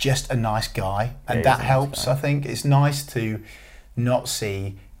 he's just a nice guy, and that helps. I think it's nice to not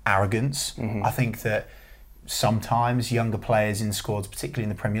see arrogance. I think that sometimes younger players in squads, particularly in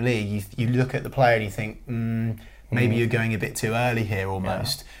the Premier League, you look at the player and you think, maybe you're going a bit too early here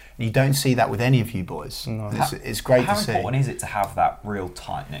almost. And you don't see that with any of you boys. No. It's great to see. How important is it to have that real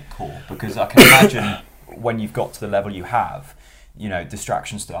tight-knit core? Because I can imagine when you've got to the level you have, you know,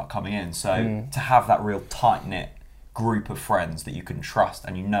 distractions start coming in. So to have that real tight-knit group of friends that you can trust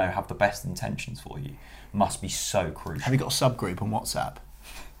and you know have the best intentions for you must be so crucial. Have you got a subgroup on WhatsApp?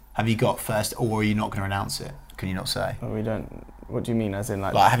 Have you got first, or are you not going to announce it? Can you not say? Well, we don't. What do you mean, as in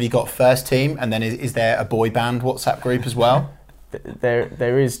like? Like, have you got first team, and then is there a boy band WhatsApp group as well?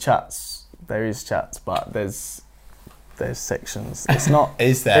 There is chats, but there's sections. It's not.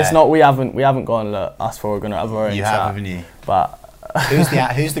 Is there? It's not. We haven't gone. Look, us four are going to have our own You chat. have, haven't you? But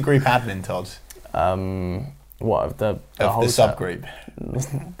Who's the group admin, Todd? What of the whole The subgroup?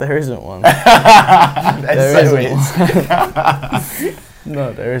 There isn't one. There isn't.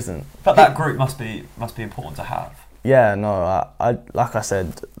 No, there isn't. But that group must be important to have. Yeah, no. I like I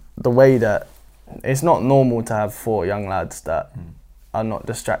said, the way that it's not normal to have 4 young lads that are not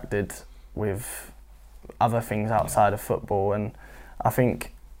distracted with other things outside of football, and I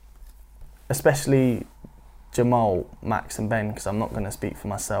think especially Jamal, Max and Ben, because I'm not going to speak for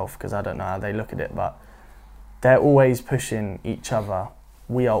myself because I don't know how they look at it, but they're always pushing each other.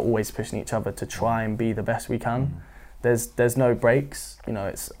 We are always pushing each other to try and be the best we can. There's no breaks. You know,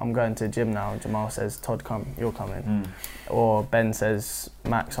 it's I'm going to the gym now. Jamal says, Todd, come, you're coming. Or Ben says,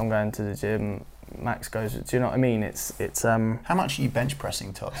 Max, I'm going to the gym. Max goes, do you know what I mean? It's How much are you bench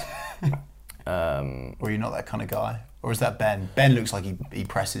pressing, Todd? Or are you not that kind of guy? Or is that Ben? Ben looks like he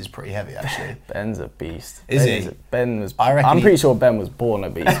presses pretty heavy, actually. Ben's a beast. Is he? Ben was. I'm pretty sure Ben was born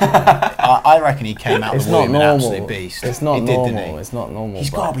a beast. I reckon he came out It's the womb not an normal. absolute beast. It's not He did, normal. didn't he? It's not normal. He's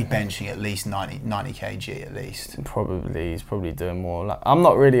but got to be benching at least 90 kg at least. he's probably doing more. Like, I'm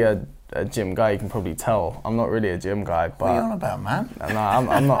not really a gym guy. You can probably tell. I'm not really a gym guy. But What are you on about, man? no,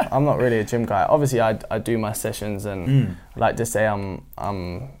 I'm not really a gym guy. Obviously, I do my sessions and like to say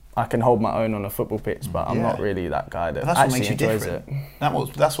I can hold my own on a football pitch, but I'm not really that guy that But that's what actually makes you enjoys different.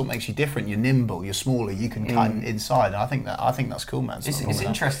 it. That's what makes you different. You're nimble. You're smaller. You can cut inside. And I think that's cool, man. It's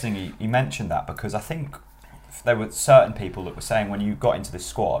interesting you mentioned that, because I think there were certain people that were saying when you got into this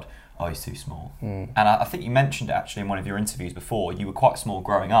squad, oh, he's too small. And I think you mentioned it actually in one of your interviews before. You were quite small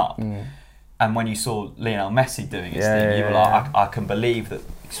growing up. And when you saw Lionel Messi doing his thing, you were like, I can believe that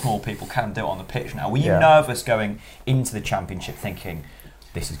small people can do it on the pitch now. Were you nervous going into the Championship thinking,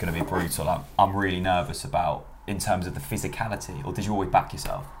 this is going to be brutal, I'm really nervous about in terms of the physicality, or did you always back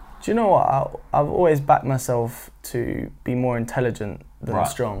yourself? Do you know what? I've always backed myself to be more intelligent than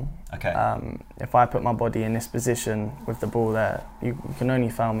strong. Okay. If I put my body in this position with the ball there, you can only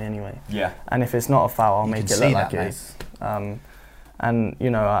foul me anyway. Yeah. And if it's not a foul, I'll make it look like it is. And you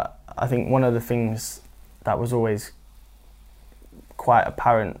know, I think one of the things that was always quite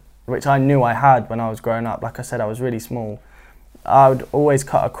apparent, which I knew I had when I was growing up, like I said, I was really small. I would always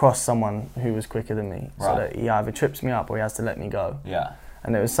cut across someone who was quicker than me, so that he either trips me up or he has to let me go. Yeah.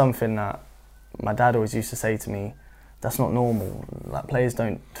 And it was something that my dad always used to say to me, that's not normal, like players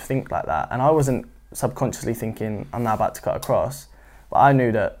don't think like that. And I wasn't subconsciously thinking I'm now about to cut across, but I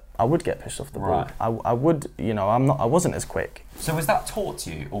knew that I would get pushed off the ball. I would, you know, I wasn't as quick. So was that taught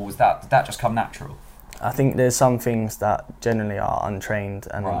to you, or did that just come natural? I think there's some things that generally are untrained,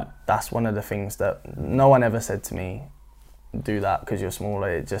 and that's one of the things that no one ever said to me, do that because you're smaller.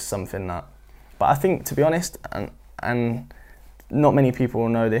 It's just something that, but I think, to be honest, and not many people will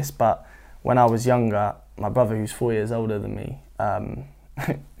know this, but when I was younger, my brother, who's 4 years older than me,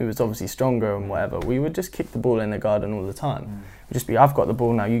 who was obviously stronger and whatever, we would just kick the ball in the garden all the time. We'd just be, I've got the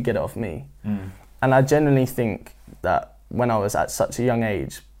ball now, you get it off me. And I genuinely think that when I was at such a young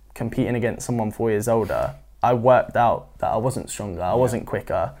age, competing against someone 4 years older, I worked out that I wasn't stronger, I wasn't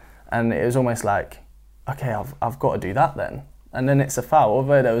quicker, and it was almost like, okay, I've got to do that then. And then it's a foul,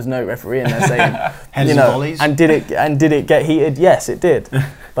 although there was no referee in there saying, you know, and did it get heated? Yes, it did.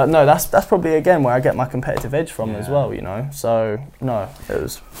 But no, that's probably again where I get my competitive edge from as well, you know. So no, it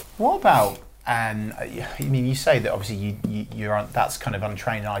was. What about? I mean, you say that obviously you're that's kind of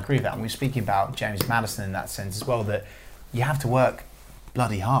untrained, and I agree with that. And we're speaking about James Maddison in that sense as well, that you have to work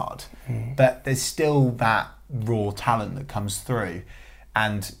bloody hard, but there's still that raw talent that comes through,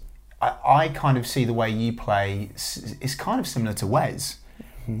 and I kind of see the way you play is kind of similar to Wes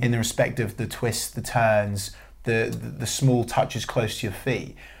in the respect of the twists, the turns, the small touches close to your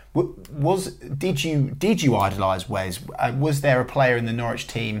feet. Did you idolise Wes? Was there a player in the Norwich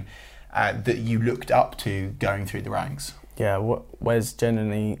team that you looked up to going through the ranks? Yeah, Wes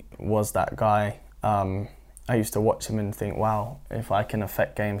genuinely was that guy. I used to watch him and think, wow, if I can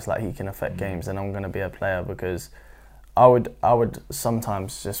affect games like he can affect games, then I'm going to be a player, because I would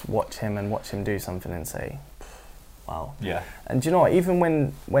sometimes just watch him do something and say, wow. Yeah. And do you know what? Even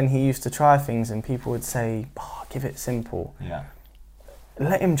when he used to try things and people would say, oh, give it simple. Yeah.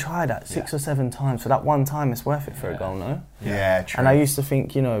 Let him try that 6 or 7 times. So that one time it's worth it for a goal, no? Yeah, true. And I used to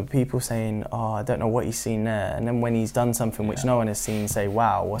think, you know, people saying, oh, I don't know what he's seen there. And then when he's done something which no one has seen, say,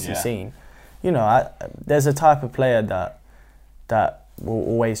 wow, what's he seen? You know, there's a type of player that will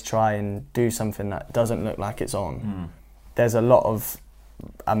always try and do something that doesn't look like it's on. There's a lot of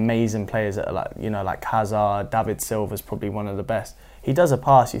amazing players that are like Hazard, David Silva's probably one of the best. He does a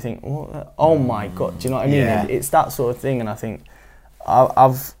pass, you think, oh my God, do you know what I mean? Yeah. It's that sort of thing, and I think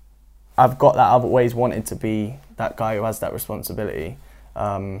I've got that. I've always wanted to be that guy who has that responsibility.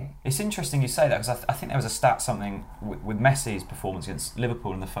 It's interesting you say that, because I think there was a stat with Messi's performance against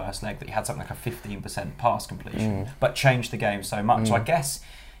Liverpool in the first leg that he had something like a 15% pass completion, but changed the game so much. So I guess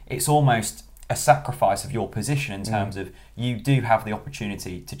it's almost a sacrifice of your position in terms of you do have the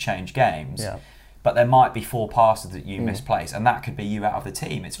opportunity to change games, but there might be 4 passes that you misplace, and that could be you out of the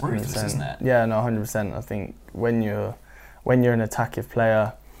team. It's ruthless, 100%. isn't it? Yeah, no, 100%. I think when you're an attacking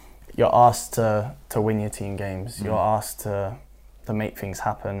player, you're asked to win your team games. You're asked to make things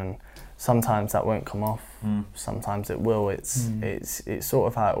happen, and sometimes that won't come off. Sometimes it will. It's sort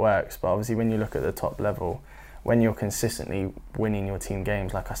of how it works. But obviously, when you look at the top level, when you're consistently winning your team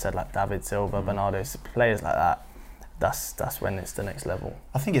games, like I said, like David Silva, Bernardo, players like that, that's when it's the next level.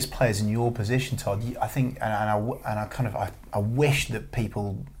 I think it's players in your position, Todd. I think, and I wish that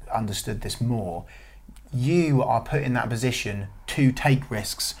people understood this more. You are put in that position to take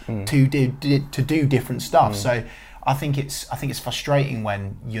risks, to do different stuff. So I think it's frustrating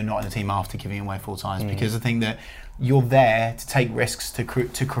when you're not in the team after giving away 4 times, because I think that you're there to take risks, to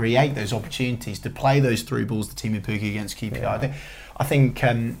create those opportunities, to play those through balls, the Teemu Pukki against QPR. Yeah. I think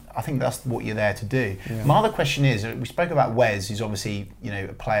that's what you're there to do. Yeah. My other question is, we spoke about Wes, who's obviously a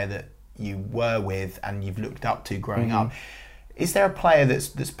player that you were with and you've looked up to growing up. Is there a player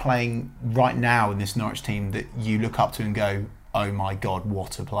that's playing right now in this Norwich team that you look up to and go, oh my God,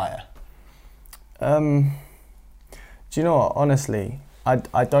 what a player? Do you know what? Honestly,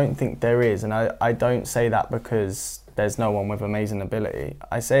 I don't think there is, and I don't say that because there's no one with amazing ability.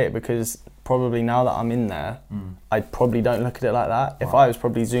 I say it because probably now that I'm in there, I probably don't look at it like that. If I was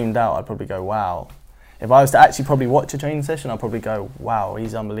probably zoomed out, I'd probably go, wow. If I was to actually probably watch a training session, I'd probably go, wow,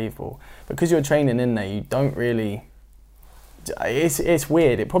 he's unbelievable. Because you're training in there, you don't really... It's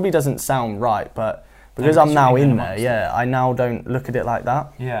weird. It probably doesn't sound right, but because I'm now in there, I now don't look at it like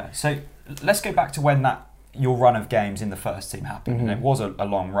that. Yeah, so let's go back to when your run of games in the first team happened, and it was a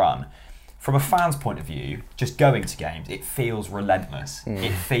long run. From a fan's point of view, just going to games, it feels relentless.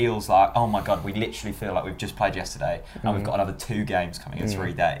 It feels like, oh my God, we literally feel like we've just played yesterday and we've got another 2 games coming in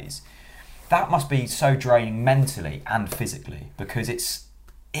 3 days. That must be so draining mentally and physically, because it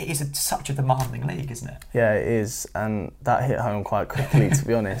is such a demanding league, isn't it? Yeah, it is, and that hit home quite quickly, to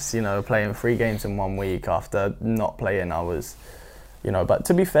be honest. Playing 3 games in 1 week after not playing, I was, but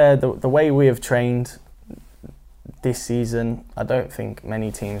to be fair, the way we have trained this season, I don't think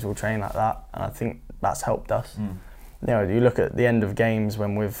many teams will train like that, and I think that's helped us. You look at the end of games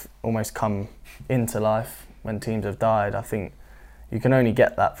when we've almost come into life, when teams have died. I think you can only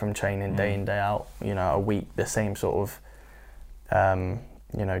get that from training day in, day out. A week, the same sort of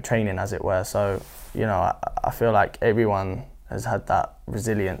training, as it were. So I feel like everyone has had that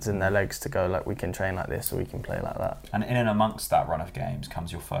resilience in their legs to go, like, we can train like this or we can play like that. And in and amongst that run of games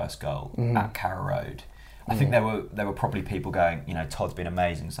comes your first goal at Carrow Road. I think there were probably people going, Todd's been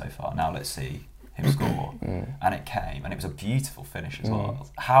amazing so far, now let's see him score. And it came, and it was a beautiful finish as well.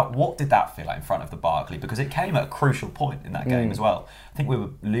 What did that feel like in front of the Barclay? Because it came at a crucial point in that game as well. I think we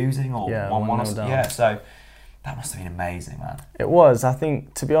were losing or 1-1 down. Yeah, so that must have been amazing, man. It was. I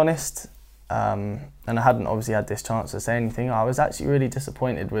think, to be honest, and I hadn't obviously had this chance to say anything, I was actually really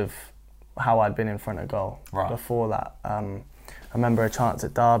disappointed with how I'd been in front of goal before that. I remember a chance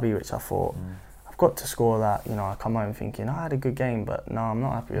at Derby, which I thought, I've got to score that. I come home thinking, I had a good game, but no, I'm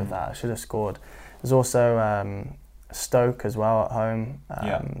not happy with that. I should have scored. There's also Stoke as well at home,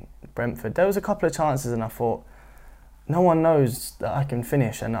 Brentford. There was a couple of chances and I thought, no one knows that I can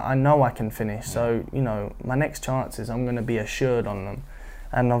finish, and I know I can finish. So, my next chances, I'm going to be assured on them.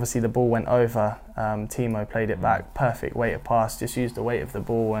 And obviously the ball went over. Timo played it back, perfect weighted pass, just used the weight of the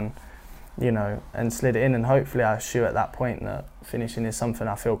ball and slid it in. And hopefully I shoot at that point that finishing is something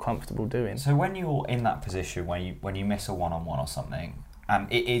I feel comfortable doing. So when you're in that position, when you miss a one-on-one or something,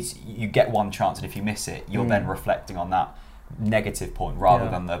 you get one chance, and if you miss it, you're then reflecting on that negative point rather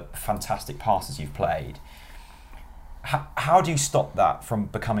than the fantastic passes you've played. How do you stop that from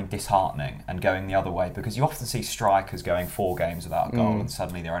becoming disheartening and going the other way? Because you often see strikers going 4 games without a goal and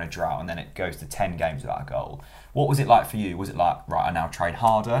suddenly they're in a drought, and then it goes to 10 games without a goal. What was it like for you? Was it like, right, I now train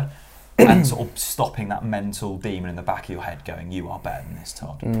harder, and sort of stopping that mental demon in the back of your head going, you are better than this,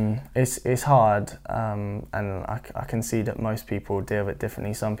 Todd? It's hard, and I can see that most people deal with it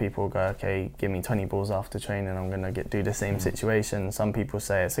differently. Some people go, okay, give me 20 balls after training, I'm going to do the same situation. Some people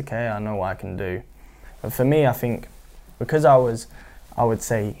say, it's okay, I know what I can do. But for me, I think, because I was I would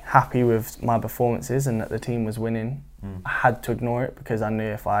say, happy with my performances and that the team was winning. I had to ignore it because I knew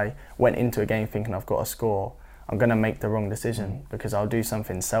if I went into a game thinking I've got a score, I'm going to make the wrong decision because I'll do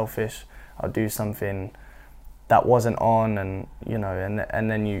something selfish, I'll do something that wasn't on, and you know, and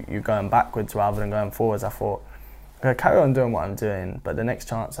then you're going backwards rather than going forwards. I thought, I'm going to carry on doing what I'm doing, but the next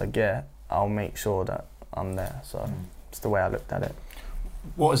chance I get, I'll make sure that I'm there. So it's the way I looked at it.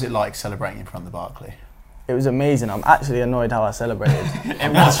 What was it like celebrating in front of the Barclay? It was amazing. I'm actually annoyed how I celebrated.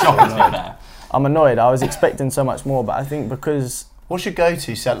 It was shocking, wasn't it? I'm annoyed. I was expecting so much more, but I think because... What's your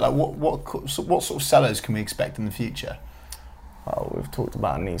go-to seller? Like, what sort of sellers can we expect in the future? Oh, we've talked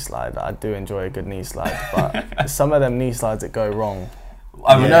about a knee slide. I do enjoy a good knee slide, but some of them knee slides that go wrong.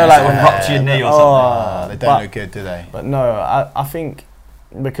 Oh, you know, like when rupture your knee or something. They don't look good, do they? But no, I think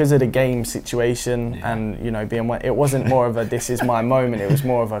because of the game situation and, you know, it wasn't more of a this is my moment, it was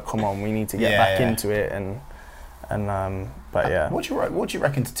more of a come on, we need to get back into it but yeah. What do you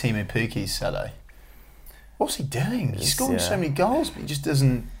reckon to Teemu Pukki's cello? What's he doing? He's scoring so many goals, but he just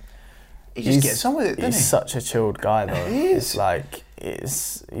doesn't. He just gets on with it, doesn't he? He's such a chilled guy, though. He is. It's like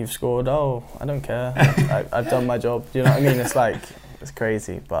you've scored. Oh, I don't care. I've done my job. Do you know what I mean? It's like it's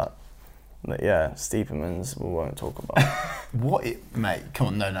crazy, but yeah, Steepemans we won't talk about. Mate? Come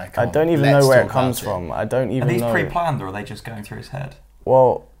on, no. I don't even know where it comes from. I don't even know. Are these pre-planned, or are they just going through his head?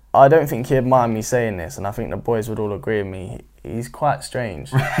 Well, I don't think he'd mind me saying this, and I think the boys would all agree with me. He's quite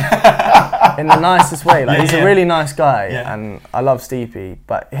strange. In the nicest way. Like he's a really nice guy, and I love Steepy,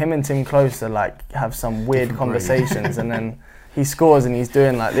 but him and Tim Closer like have some weird conversations, and then he scores and he's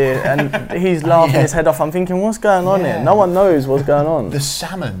doing like this, and he's laughing his head off. I'm thinking, what's going on here? No one knows what's going on. The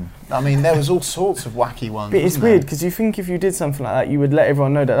salmon. I mean, there was all sorts of wacky ones. But it's weird because you think if you did something like that, you would let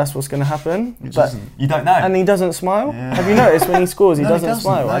everyone know that that's what's going to happen. But you don't know. And he doesn't smile. Yeah. Have you noticed when he scores, he doesn't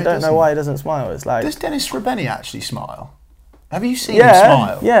smile? No, I don't know why he doesn't smile. It's like. Does Dennis Srbeny actually smile? Have you seen him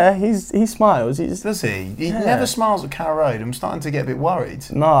smile? Yeah, he smiles. Does he? He never smiles at Carrow Road. I'm starting to get a bit worried.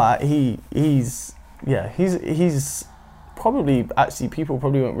 No, he's probably, actually, people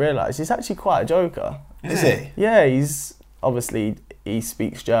probably won't realise, he's actually quite a joker. Is he? Yeah, he's, obviously, he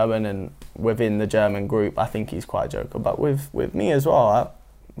speaks German, and within the German group, I think he's quite a joker. But with me as well,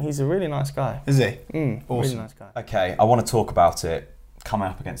 he's a really nice guy. Is he? Awesome. Really nice guy. Okay, I want to talk about it coming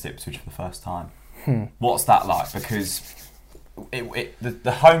up against Ipswich for the first time. What's that like? Because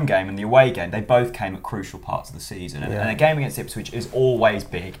the home game and the away game, they both came at crucial parts of the season, and a game against Ipswich is always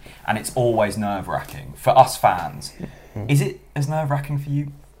big and it's always nerve-wracking for us fans. Is it as nerve-wracking for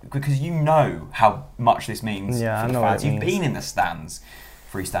you? Because you know how much this means for the fans. You've been in the stands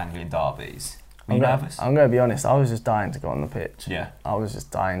for East Anglian derbies. Were you nervous? I'm going to be honest, I was just dying to go on the pitch. Yeah. I was just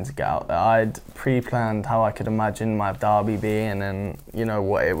dying to get out there. I'd pre-planned how I could imagine my derby being, and you know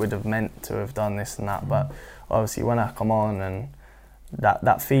what it would have meant to have done this and that, but obviously when I come on, and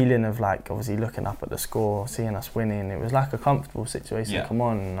that feeling of like obviously looking up at the score, seeing us winning, it was like a comfortable situation to come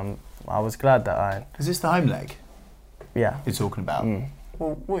on, and I was glad that Is this the home leg? Yeah. You're talking about?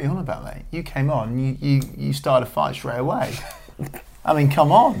 Well, what are you on about, mate? You came on, you started a fight straight away. I mean,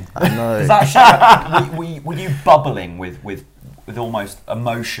 come on. I know. Does that show, were you bubbling with almost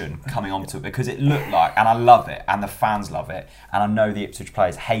emotion coming onto it? Because it looked like, and I love it, and the fans love it, and I know the Ipswich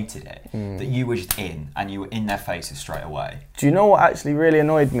players hated it, that you were just in, and you were in their faces straight away. Do you know what actually really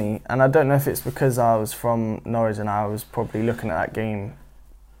annoyed me? And I don't know if it's because I was from Norwich and I was probably looking at that game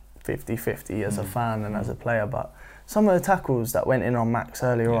 50-50 as a fan and as a player, but some of the tackles that went in on Max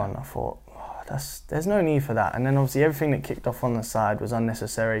earlier on, I thought, there's no need for that. And then obviously everything that kicked off on the side was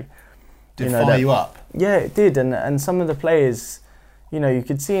unnecessary. Did it fire you up? Yeah, it did. And some of the players, you know, you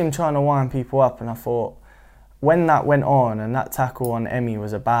could see him trying to wind people up, and I thought, when that went on, and that tackle on Emmy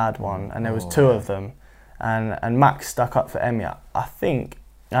was a bad one, and there was two of them, and Max stuck up for Emmy,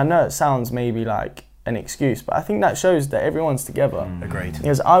 I know it sounds maybe like an excuse, but I think that shows that everyone's together. Agreed.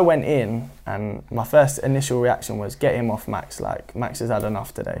 Because I went in, and my first initial reaction was get him off Max. Like, Max has had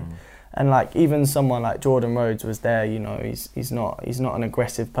enough today. And like even someone like Jordan Rhodes was there, you know, he's not an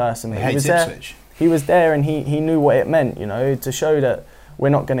aggressive person. He was there. He was there, and he knew what it meant, you know, to show that we're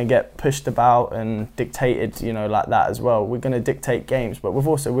not going to get pushed about and dictated, you know, like that as well. We're going to dictate games, but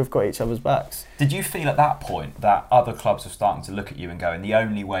we've got each other's backs. Did you feel at that point that other clubs are starting to look at you and going, the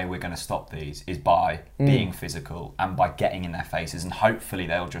only way we're going to stop these is by being physical and by getting in their faces, and hopefully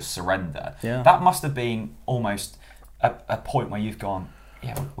they'll just surrender? Yeah. That must have been almost a point where you've gone,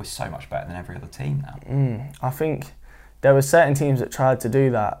 yeah, we're so much better than every other team now. I think there were certain teams that tried to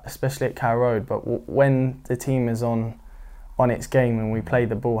do that, especially at Carrow Road, but when the team is on its game and we play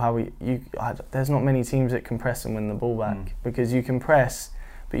the ball, there's not many teams that can press and win the ball back, because you can press,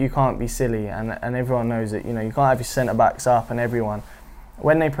 but you can't be silly, and everyone knows that, you know, you can't have your centre backs up and everyone.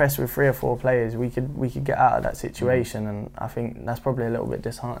 when they press with 3 or 4 players, we could get out of that situation, and I think that's probably a little bit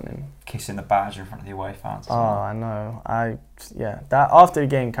disheartening. Kissing the badge in front of the away fans. Oh, I know. That after the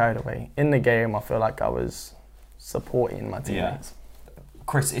game carried away. In the game, I feel like I was supporting my teammates. Yeah.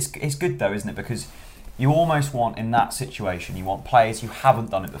 Chris, it's good though, isn't it? Because you almost want, in that situation, you want players who haven't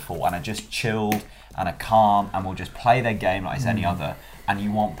done it before and are just chilled and are calm and will just play their game like it's any other. And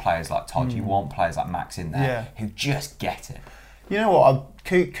you want players like Todd, you want players like Max in there who just get it. You know what?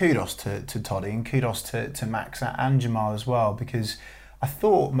 Kudos to Toddy and kudos to Max and Jamal as well, because I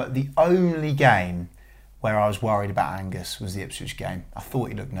thought the only game where I was worried about Angus was the Ipswich game. I thought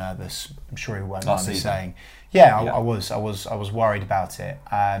he looked nervous. I'm sure he won't mind me saying. Yeah, I was worried about it.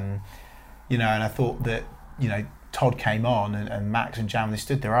 You know, and I thought that, you know, Todd came on and Max and Jam, they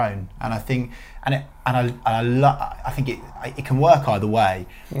stood their own, and I think I think it can work either way.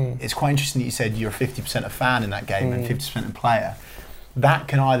 It's quite interesting that you said you're 50% a fan in that game and 50% a player. That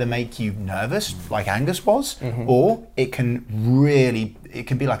can either make you nervous, like Angus was, or it can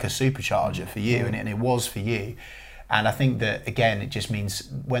be like a supercharger for you, and it was for you. And I think that, again, it just means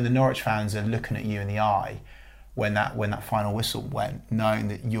when the Norwich fans are looking at you in the eye, when that final whistle went, knowing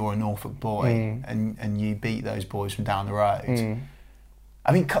that you're a Norfolk boy and you beat those boys from down the road.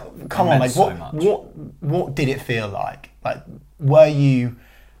 I mean, come on, like what did it feel like? Like, were you?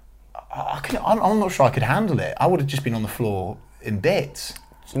 I'm not sure I could handle it. I would have just been on the floor in bits.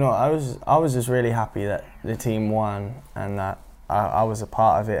 You know, I was just really happy that the team won and that I was a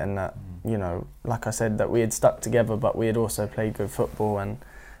part of it, and that, you know, like I said, that we had stuck together, but we had also played good football and,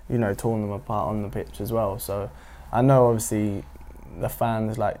 you know, torn them apart on the pitch as well. So I know obviously the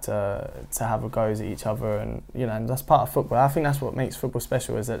fans like to have a goes at each other, and, you know, and that's part of football. I think that's what makes football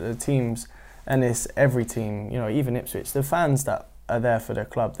special, is that the teams, and it's every team, you know, even Ipswich, the fans that are there for their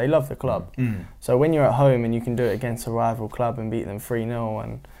club, they love the club. So when you're at home and you can do it against a rival club and beat them 3-0,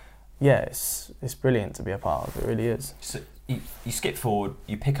 and yeah, it's brilliant to be a part of. It really is. So you skip forward,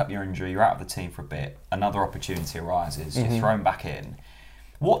 you pick up your injury, you're out of the team for a bit, another opportunity arises, you're thrown back in.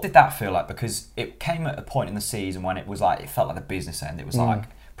 What did that feel like? Because it came at a point in the season when it was like, it felt like the business end. It was like,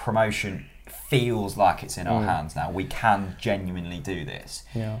 promotion feels like it's in our hands now. We can genuinely do this.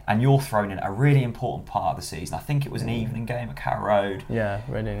 Yeah. And you're thrown in a really important part of the season. I think it was an evening game at Carrow Road. Yeah,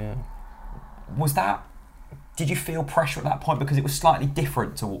 really, yeah. Was that, did you feel pressure at that point? Because it was slightly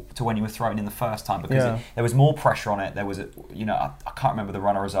different to when you were thrown in the first time, because there was more pressure on it. There was, I can't remember the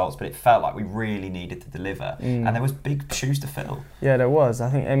runner results, but it felt like we really needed to deliver. And there was big shoes to fill. Yeah, there was. I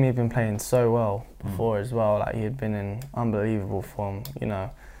think Emi had been playing so well before as well. Like, he had been in unbelievable form, you know.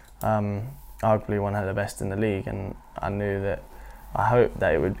 Arguably one of the best in the league, and I knew that, I hoped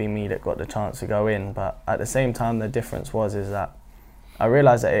that it would be me that got the chance to go in. But at the same time, the difference is that I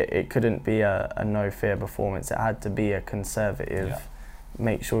realised that it couldn't be a no fear performance. It had to be a conservative,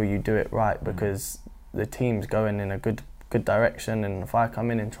 make sure you do it right, because the team's going in a good direction, and if I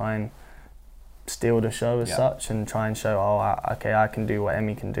come in and try and steal the show as such and try and show, okay, I can do what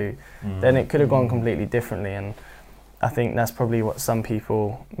Emi can do, then it could have gone completely differently. And I think that's probably what some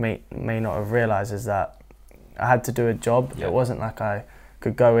people may not have realised, is that I had to do a job. It wasn't like I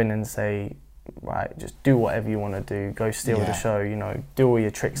could go in and say, right, just do whatever you want to do, go steal the show, you know, do all your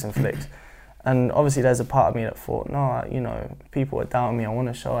tricks and flicks. And obviously there's a part of me that thought, no, you know, people are doubting me, I want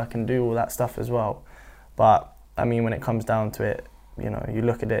to show I can do all that stuff as well. But I mean, when it comes down to it, you know, you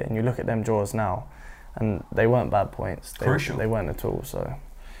look at it and you look at them draws now, and they weren't bad points. Crucial. They weren't at all. So,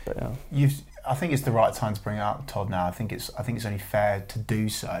 but yeah. I think it's the right time to bring it up, Todd. Now I think it's only fair to do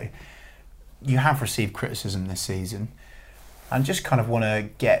so. You have received criticism this season, and just kind of want to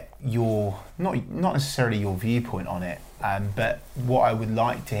get your not necessarily your viewpoint on it, but what I would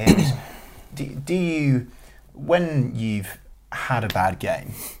like to hear is, do you, when you've had a bad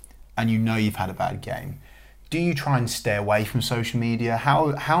game, and you know you've had a bad game, do you try and stay away from social media?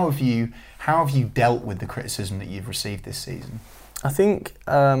 How have you dealt with the criticism that you've received this season? I think,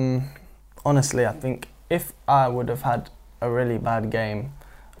 honestly, I think if I would have had a really bad game,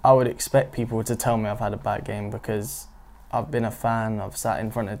 I would expect people to tell me I've had a bad game, because I've been a fan, I've sat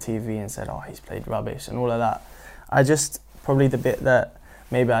in front of the TV and said, oh, he's played rubbish and all of that. Probably the bit that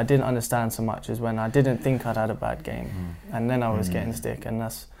maybe I didn't understand so much is when I didn't think I'd had a bad game, and then I was getting stick, and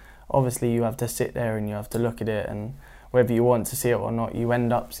that's, obviously you have to sit there and you have to look at it, and whether you want to see it or not, you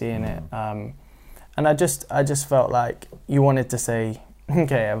end up seeing it. And I just felt like you wanted to say,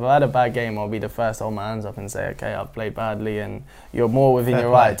 okay, if I had a bad game, I'll be the first to hold my hands up and say, okay, I've played badly, and you're more within your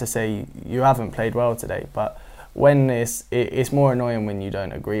right to say you haven't played well today. But when it's more annoying when you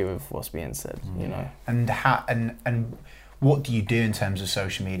don't agree with what's being said, you know. And what do you do in terms of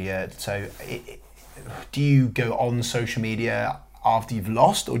social media? So do you go on social media after you've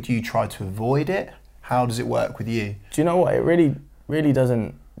lost, or do you try to avoid it? How does it work with you? Do you know what? It really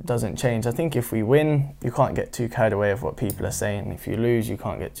doesn't change. I think if we win, you can't get too carried away with what people are saying. If you lose, you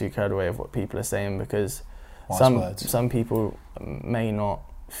can't get too carried away with what people are saying, because some people may not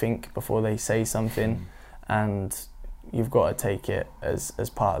think before they say something, and you've got to take it as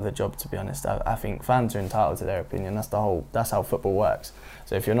part of the job, to be honest. I think fans are entitled to their opinion. That's how football works.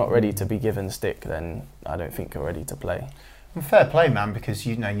 So if you're not ready to be given stick, then I don't think you're ready to play. And fair play, man, because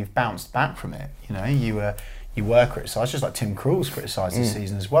you've bounced back from it. You were criticised, just like Tim Krul's criticised this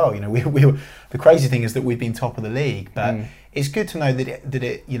season as well. The crazy thing is that we've been top of the league, but it's good to know that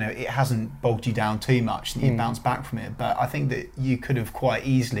it hasn't bogged you down too much, that you bounced back from it. But I think that you could have quite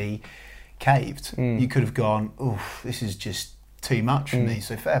easily caved. You could have gone, oof, this is just too much for me.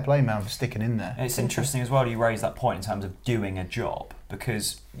 So fair play, man, for sticking in there. It's interesting as well you raise that point in terms of doing a job,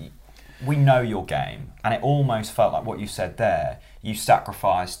 because we know your game, and it almost felt like what you said there, you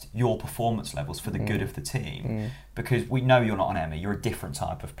sacrificed your performance levels for the good of the team, because we know you're not an Emmy, you're a different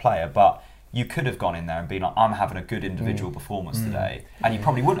type of player, but you could have gone in there and been like, I'm having a good individual performance today, and you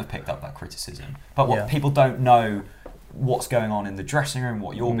probably wouldn't have picked up that criticism. But what people don't know what's going on in the dressing room,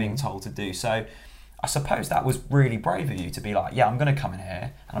 what you're being told to do. So I suppose that was really brave of you to be like, yeah, I'm going to come in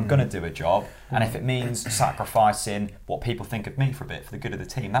here and I'm going to do a job, and if it means sacrificing what people think of me for a bit for the good of the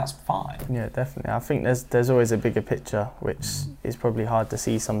team, that's fine. Yeah, definitely. I think there's always a bigger picture, which is probably hard to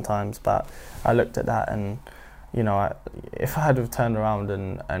see sometimes, but I looked at that, and if I had have turned around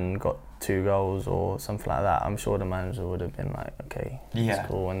and got 2 goals or something like that, I'm sure the manager would have been like, okay, that's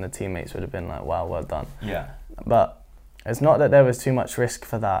cool, and the teammates would have been like, wow, well done. Yeah. But it's not that there was too much risk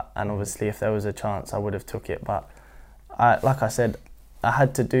for that, and obviously if there was a chance I would have took it, but like I said, I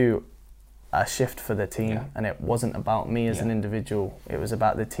had to do a shift for the team, and it wasn't about me as an individual, it was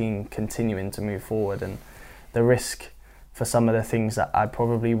about the team continuing to move forward, and the risk for some of the things that I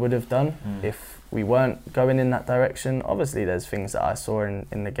probably would have done if we weren't going in that direction. Obviously there's things that I saw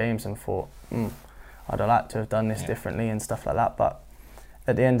in the games and thought, I'd have liked to have done this differently and stuff like that, but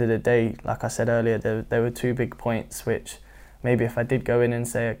at the end of the day, like I said earlier, there were 2 big points which maybe if I did go in and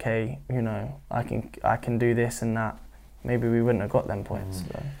say, okay, I can do this and that, maybe we wouldn't have got them points.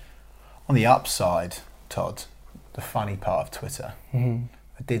 So. On the upside, Todd, the funny part of Twitter,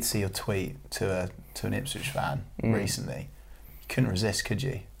 I did see your tweet to an Ipswich fan recently. You couldn't resist, could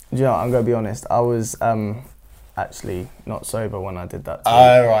you? Do you know, I'm going to be honest, I was actually not sober when I did that tweet.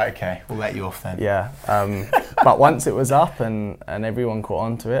 Oh, right, okay. We'll let you off then. Yeah, but once it was up and everyone caught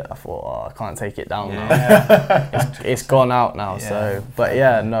on to it, I thought, oh, I can't take it down now. It's gone out now, so... But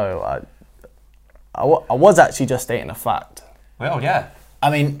yeah, no, I was actually just stating a fact. Well, yeah. I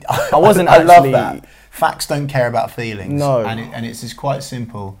mean, I wasn't I love actually... that. Facts don't care about feelings. No. And it's just quite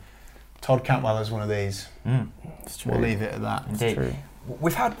simple. Todd Cantwell is one of these. It's true. We'll leave it at that. Indeed. It's true.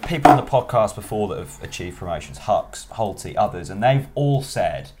 We've had people on the podcast before that have achieved promotions, Hucks, Holty, others, and they've all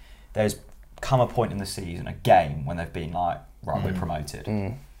said there's come a point in the season, a game, when they've been like, right, we're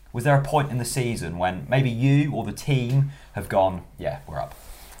promoted. Was there a point in the season when maybe you or the team have gone, yeah, we're up?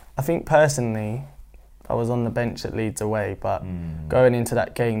 I think personally, I was on the bench at Leeds away, but going into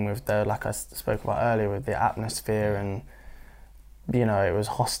that game with the, like I spoke about earlier, with the atmosphere and, it was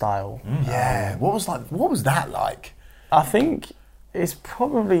hostile. Yeah, what was that like? I think it's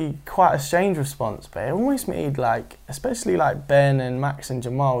probably quite a strange response, but it almost made especially Ben and Max and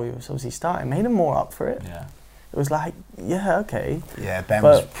Jamal, who was obviously starting, made them more up for it. Yeah. It was like, yeah, okay. Yeah, Ben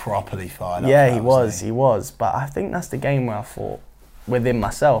was properly fired up. Yeah, he was. But I think that's the game where I thought, within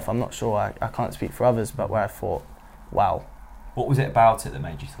myself, I'm not sure, I can't speak for others, but where I thought, wow. What was it about it that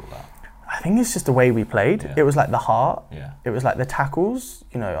made you thought that? I think it's just the way we played. Yeah. It was like the heart. Yeah. It was like the tackles.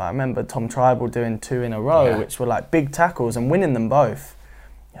 I remember Tom Tribal doing 2 in a row, which were like big tackles and winning them both.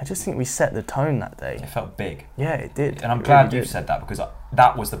 I just think we set the tone that day. It felt big. Yeah, it did. And I'm glad you said that, because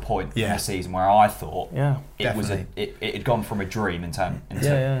that was the point in the season where I thought it had gone from a dream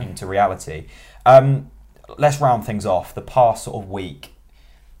into reality. Let's round things off. The past sort of week,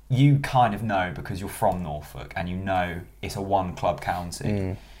 you kind of know, because you're from Norfolk and it's a 1-club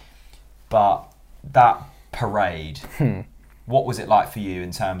county. But that parade, what was it like for you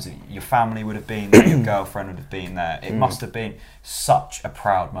in terms of your family would have been there, your girlfriend would have been there? It must have been such a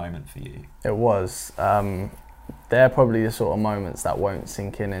proud moment for you. It was. They're probably the sort of moments that won't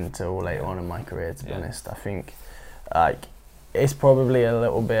sink in until later on in my career, to be honest. I think it's probably a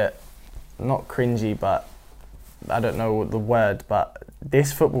little bit, not cringy, but I don't know the word, but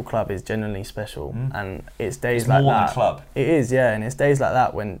this football club is genuinely special, and it's days like that. It's more than a club. It is, yeah, and it's days like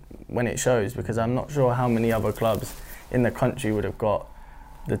that when it shows, because I'm not sure how many other clubs in the country would have got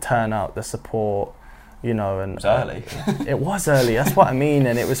the turnout, the support, you know, and It was early. It was early. That's what I mean,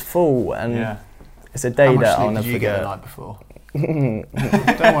 and it was full, and Yeah. it's a day How much that I'll sleep never did you get forget. the night before?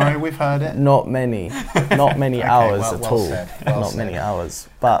 Don't worry, we've heard it. Not many Okay, hours well- at well all. said, well Not said. many hours,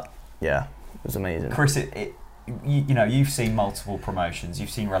 but yeah, it was amazing. Chris, you know, you've seen multiple promotions, you've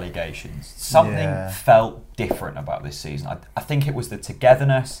seen relegations. Something Yeah. felt different about this season. I think it was the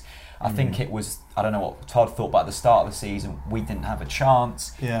togetherness. I think it was, I don't know what Todd thought, but at the start of the season, we didn't have a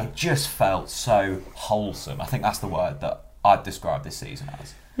chance. Yeah. It just felt so wholesome. I think that's the word that I'd describe this season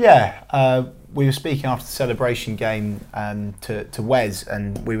as. Yeah, we were speaking after the celebration game to Wes,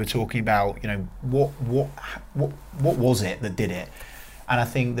 and we were talking about, you know, what was it that did it, and I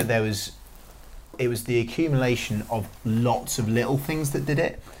think that it was the accumulation of lots of little things that did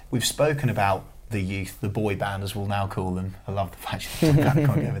it. We've spoken about the youth, the boy band as we'll now call them. I love the fact you can't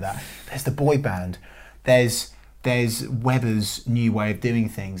go over that. There's the boy band. There's Webber's new way of doing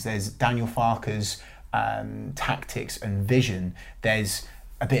things. There's Daniel Farker's tactics and vision. There's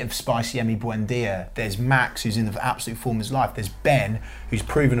a bit of spicy Emi Buendia. There's Max, who's in the absolute form of his life. There's Ben, who's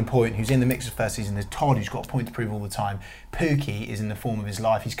proven a point, who's in the mix of first season. There's Todd, who's got a point to prove all the time. Pookie is in the form of his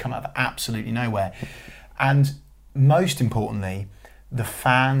life. He's come out of absolutely nowhere. And most importantly, the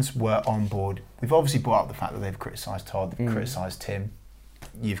fans were on board. We've obviously brought up the fact that they've criticised Todd, they've criticised Tim.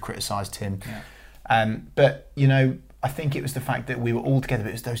 You've criticised Tim. Yeah. But, you know, I think it was the fact that we were all together.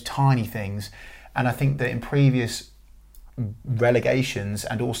 It was those tiny things. And I think that in previous relegations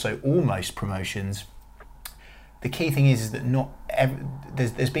and also almost promotions, the key thing is that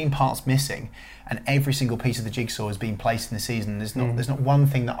there's been parts missing, and every single piece of the jigsaw has been placed in the season. There's not one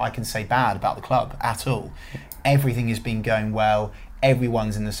thing that I can say bad about the club at all. Everything has been going well.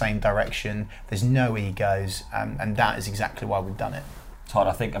 Everyone's in the same direction. There's no egos, and that is exactly why we've done it. Todd,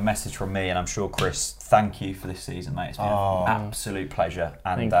 I think a message from me, and I'm sure Chris, thank you for this season, mate. It's been an absolute pleasure.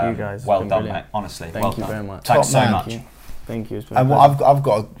 And Thank you guys. well It's been done, brilliant. mate. Honestly, Thank well you done. very much. Thanks so Top man. much. Thank you. It's been And a what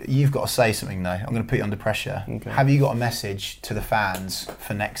pleasure. you've got to say something though. I'm going to put you under pressure. Okay. Have you got a message to the fans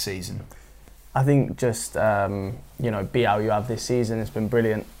for next season? I think just you know, be how you have this season. It's been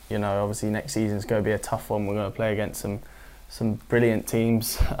brilliant. You know, obviously next season's going to be a tough one. We're going to play against some brilliant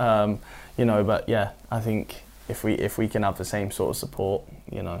teams. You know, but yeah, I think if we can have the same sort of support,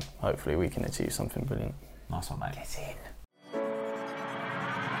 you know, hopefully we can achieve something brilliant. Nice one, mate. Get in.